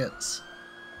have tits.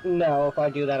 No, if I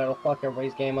do that, it'll fuck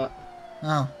everybody's game up.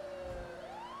 Oh.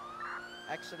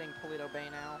 Exiting Toledo Bay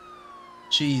now.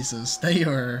 Jesus, they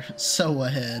are so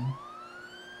ahead.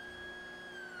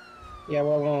 Yeah,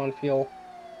 we're low on fuel.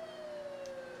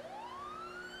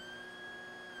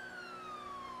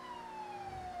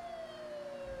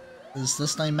 Is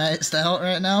this thing maxed out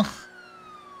right now?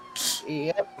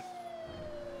 Yep.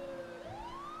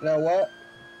 You know what?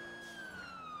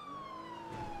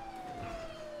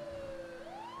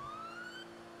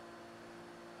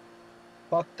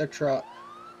 Fuck the truck.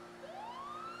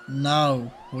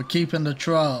 No, we're keeping the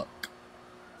truck.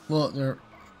 Look, there.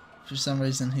 For some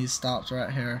reason, he stopped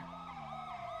right here.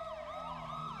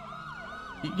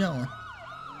 Keep going.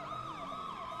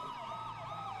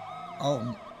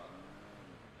 Oh.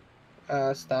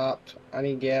 Stopped. I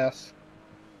need gas.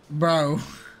 Bro.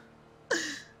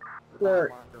 Look.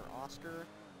 Oscar.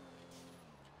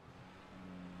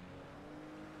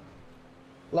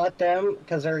 Let them,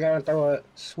 because they're going to throw a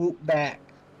swoop back.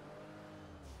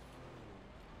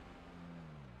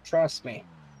 Trust me.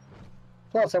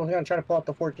 Plus, I was going to try to pull out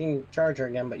the 14 Charger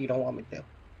again, but you don't want me to.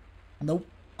 Nope.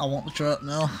 I want the truck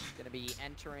now. Gonna be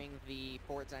entering the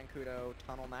Fort Zancudo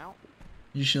tunnel now.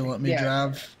 You should let me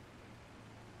drive.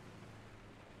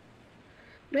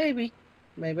 Maybe.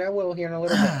 Maybe I will here in a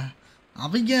little bit. I'll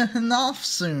be getting off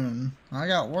soon. I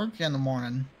got work in the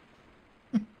morning.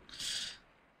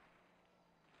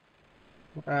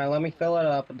 Alright, let me fill it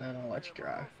up and then I'll let you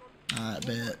drive. I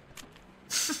bet.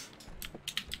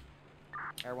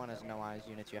 Air 1 has no eyes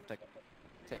units. You have to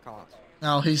take calls.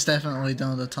 Oh, he's definitely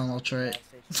done the tunnel trick.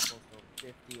 Postal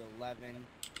 5011.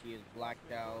 He is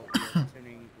blacked out. We are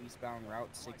continuing eastbound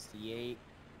Route 68.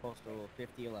 Postal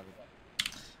 5011.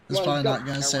 It's probably not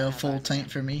gonna say a full tank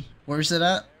for me. Where's it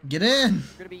at? Get in!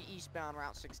 We're gonna be eastbound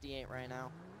Route 68 right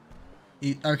now.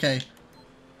 Okay.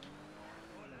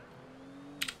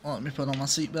 Well, let me put on my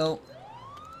seatbelt.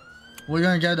 We're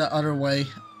gonna go the other way.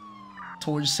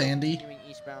 Towards Sandy. Continuing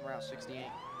eastbound Route 68.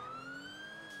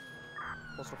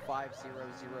 Postal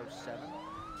 5007.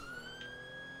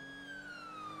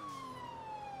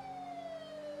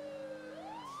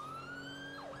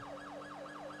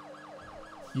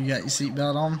 You got your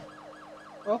seatbelt on?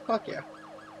 Oh, fuck yeah.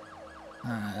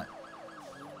 Alright.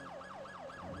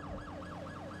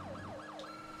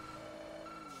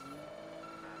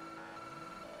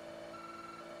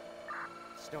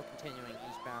 Still continuing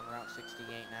eastbound Route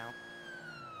 68 now.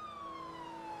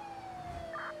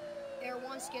 Air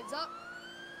 1 skids up.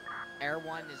 Air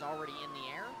 1 is already in the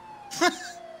air.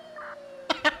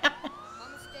 My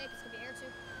mistake, it's gonna be Air 2.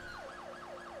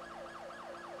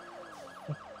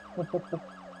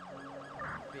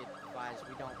 Be advised,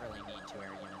 we don't really need 2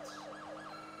 air units.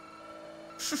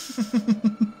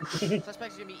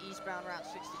 Suspect's gonna be eastbound Route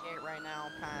 68 right now,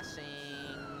 passing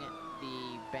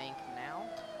the bank now.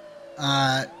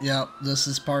 Yep, this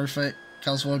is perfect.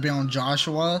 Because we'll be on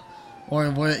Joshua.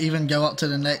 Or we'll even go up to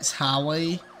the next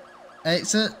highway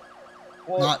exit.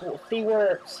 We'll see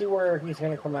where he's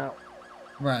gonna come out.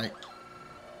 Right.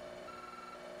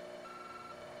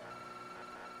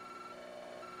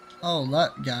 Oh,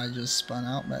 that guy just spun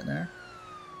out back there.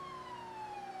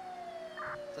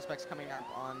 Suspects coming up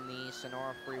on the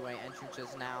Sonora Freeway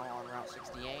entrances now on Route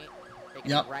 68.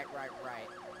 Taking Yep. right.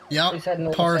 Yep,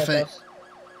 perfect.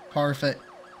 Perfect.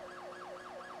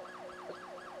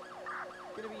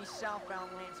 Gonna be southbound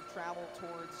lanes of travel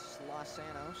towards Los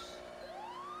Santos.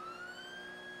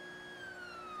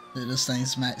 Dude, this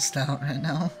thing's maxed out right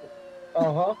now.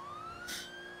 Uh-huh.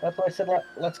 That's why I said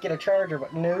let's get a charger,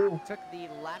 but no. Took the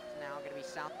left now, gonna be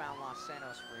southbound Los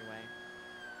Santos Freeway.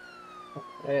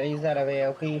 Yeah, he's out of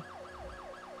AOP.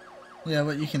 Yeah,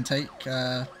 but you can take,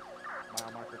 Mile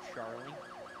marker Charlie.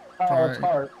 Oh, it's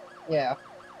hard. Yeah.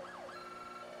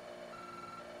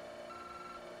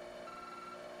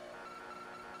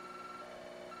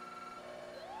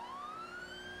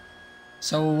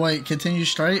 So wait, continue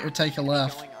straight or take a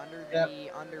left? Going under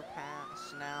the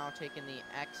underpass now, taking the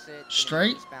exit.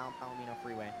 Straight? Eastbound Palomino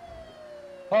Freeway.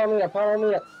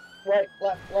 Palomino. Right,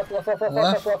 left.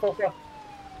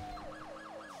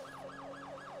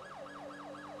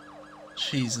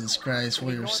 Jesus Christ,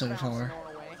 we are so far.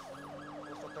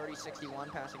 Postal 3061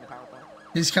 passing the power plant.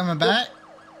 He's coming back?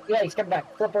 Yeah, he's coming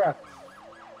back. Flip around.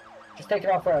 Just take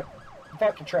it off road.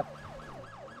 Fucking truck.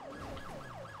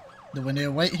 Do we need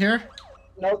to wait here?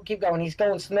 Nope, keep going. He's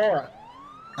going Sonora.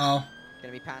 Oh.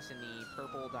 Gonna be passing the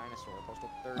purple dinosaur. Postal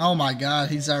 30. Oh my god,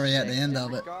 he's already at the end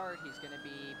of it. He's gonna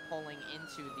be pulling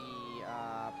into the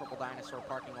purple dinosaur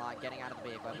parking lot, getting out of the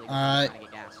vehicle. I believe he's Alright. trying to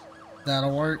get gas.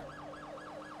 That'll work.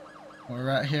 We're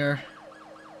right here.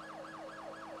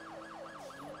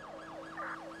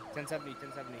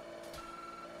 1070.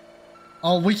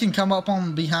 Oh, we can come up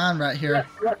on behind right here.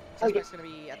 Suspect's gonna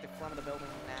be at the front of the building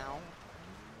now.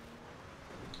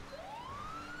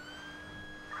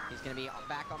 He's gonna be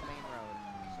back on the main road,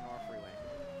 Sonora Freeway.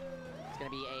 It's gonna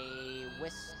be a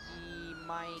whiskey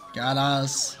Mike, Got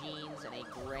us. jeans, and a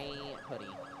gray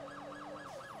hoodie.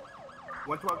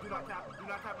 112, do not tap with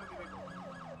the vehicle.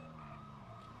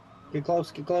 Get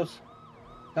close.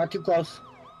 Not too close.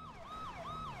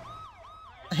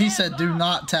 He said do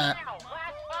not tap.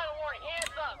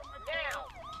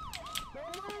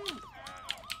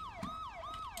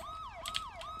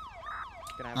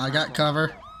 I got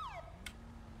cover.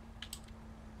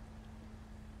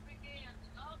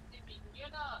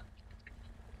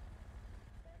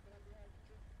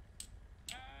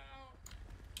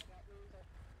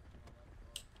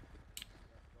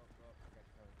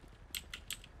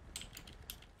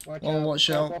 Watch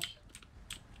out.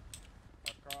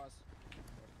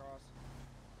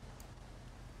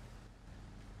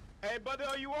 Hey, buddy,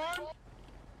 are you on? No.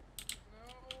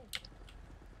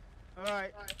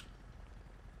 Alright.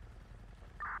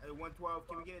 Hey, 112,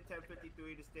 can we get a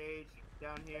 1053 to stage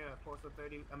down here at Postal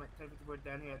 30? I'm at 1054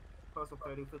 down here at Postal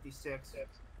 3056.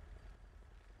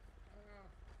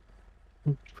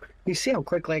 You see how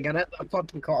quickly I got out of the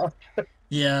fucking car?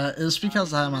 Yeah, it's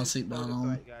because I have my seatbelt on.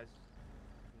 Alright, guys.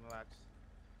 Relax.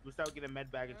 We'll start getting a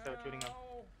med bag and start treating him.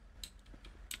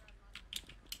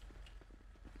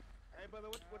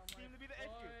 seems to be the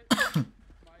issue?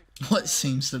 What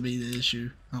seems to be the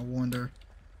issue? I wonder.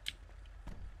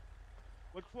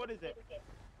 Which foot is it?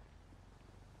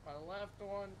 My left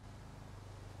one.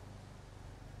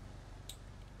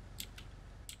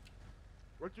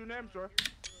 What's your name, sir?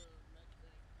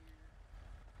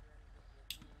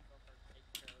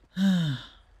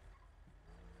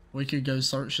 We could go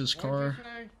search his car.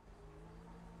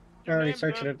 I already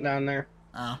searched it down there.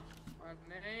 Oh. My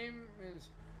name is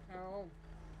Hal.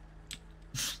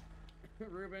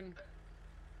 Ruben.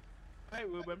 Hey,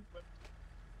 Ruben.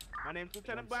 My name's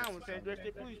Lieutenant Brown with San Andreas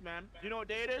State Police, man. Do you know what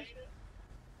day it is?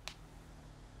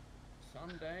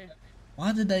 Someday.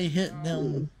 Why did they hit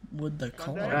them with the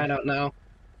car? I don't know.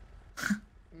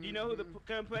 Do you know who the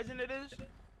current president is?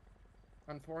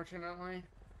 Unfortunately.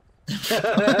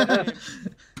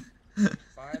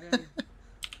 Biden.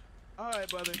 Alright,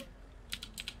 brother.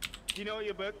 Do you know what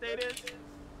your birth date is?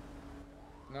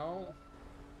 No.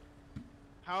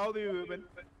 How old are you, Ruben?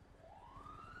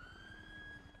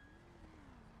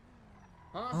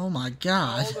 Huh? Oh my How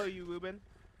god. old are you, Ruben?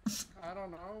 I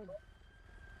don't know.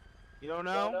 You don't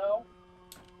know?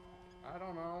 I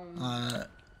don't know.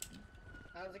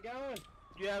 How's it going?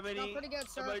 Do you have any pretty good,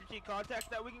 sir. emergency contacts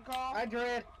that we can call? Hi,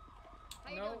 Dread. How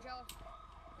you doing, Joe?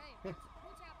 Hey,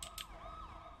 what's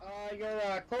happening?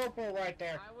 You're corporal right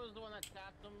there. I was the one that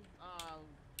tapped him.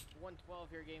 112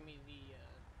 here gave me the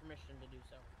permission to do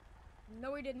so.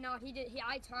 No, he did not. He did.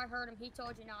 I heard him. He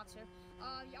told you not to.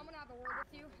 I'm gonna have a word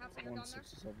with you. Have some down there.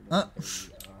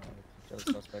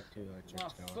 167, suspect to My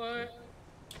foot.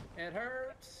 It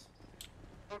hurts.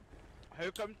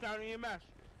 Here comes County EMS.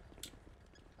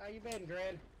 How you been,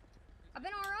 Dread? I've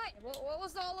been all right. What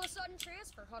was the all of a sudden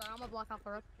transfer? Hold on, I'm gonna block off the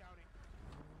road.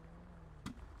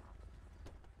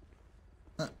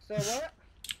 So what?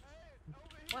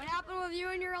 What happened with you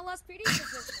and your LSPD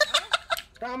position?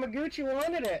 Kamaguchi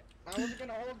wanted it. I was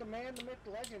gonna hold the man, the myth,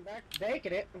 the legend back to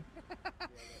taking it.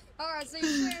 Alright, so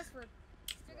you transferred.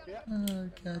 Oh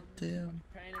goddamn.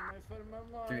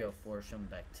 304, show me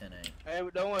back 10-8. Hey,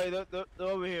 don't worry, they're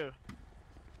over here.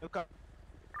 Okay.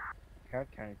 Cobb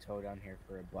County tow down here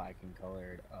for a black and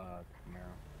colored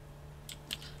Camaro.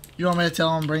 You want me to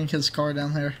tell him bring his car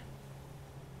down here?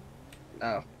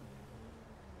 No.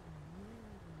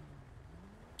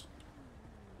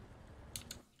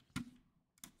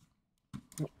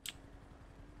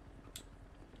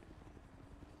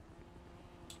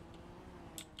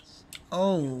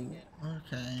 Oh,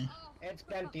 okay. It's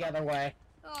bent the other way.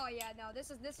 Oh yeah, no, this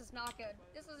is not good.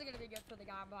 This isn't gonna be good for the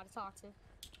guy I'm about to talk to.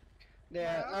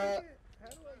 Yeah, How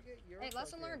do I get your Hey,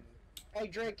 lesson learned. Hey,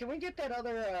 Drake, can we get that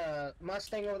other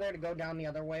Mustang over there to go down the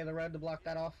other way of the road to block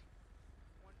that off?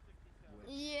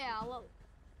 Yeah, well,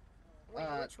 wait,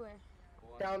 which way?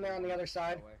 Down there on the other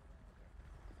side.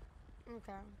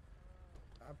 Okay.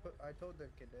 I told the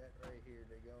cadet right here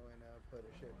to go and put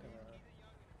a shit ton of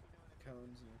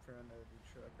cones in front of the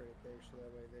truck right there, so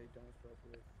that way they don't fuck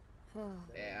with.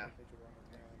 Yeah. Individual on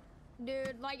the ground.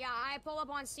 Dude, like, I pull up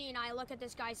on scene, I look at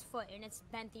this guy's foot, and it's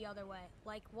bent the other way.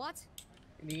 Like, what?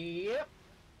 Yep.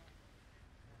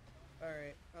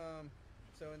 Alright,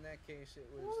 so in that case it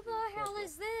was. Who the hell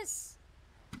is this?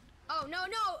 Oh, no.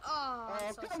 Oh,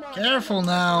 I'm so come on. sorry. Careful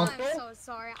now. I'm so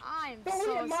sorry. I'm Don't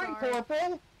so hit my sorry.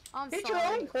 corporal. I'm Hit sorry.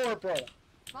 your own corporal.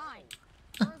 Fine.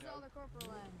 Where's the other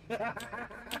corporal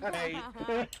at?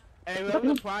 Hey, whoever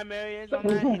the primary is on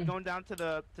that, he's going down to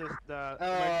the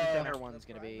emergency center. One's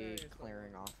gonna be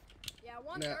clearing off. Yeah,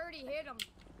 130 hit him.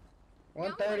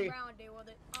 130. Yeah, I'm gonna deal with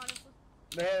it, honestly.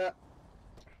 Yeah.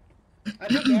 I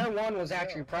think Air 1 was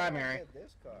actually primary. How do I get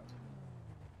this car?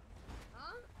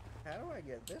 Huh? How do I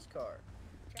get this car?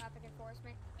 Traffic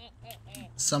enforcement.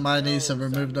 Somebody needs to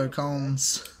remove their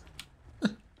cones.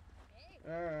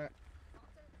 Alright.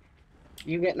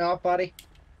 You getting off, buddy?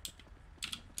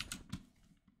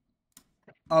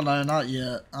 Oh no, not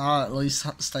yet. I'll at least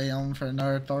stay on for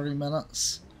another 30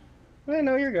 minutes. I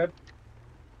know you're good.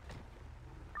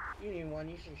 You need one.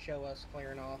 You should show us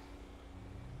clearing off.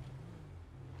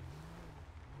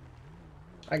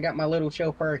 I got my little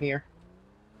chauffeur here.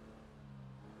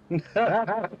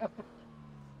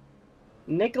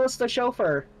 Nicholas the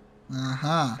chauffeur.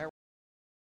 Uh-huh. Air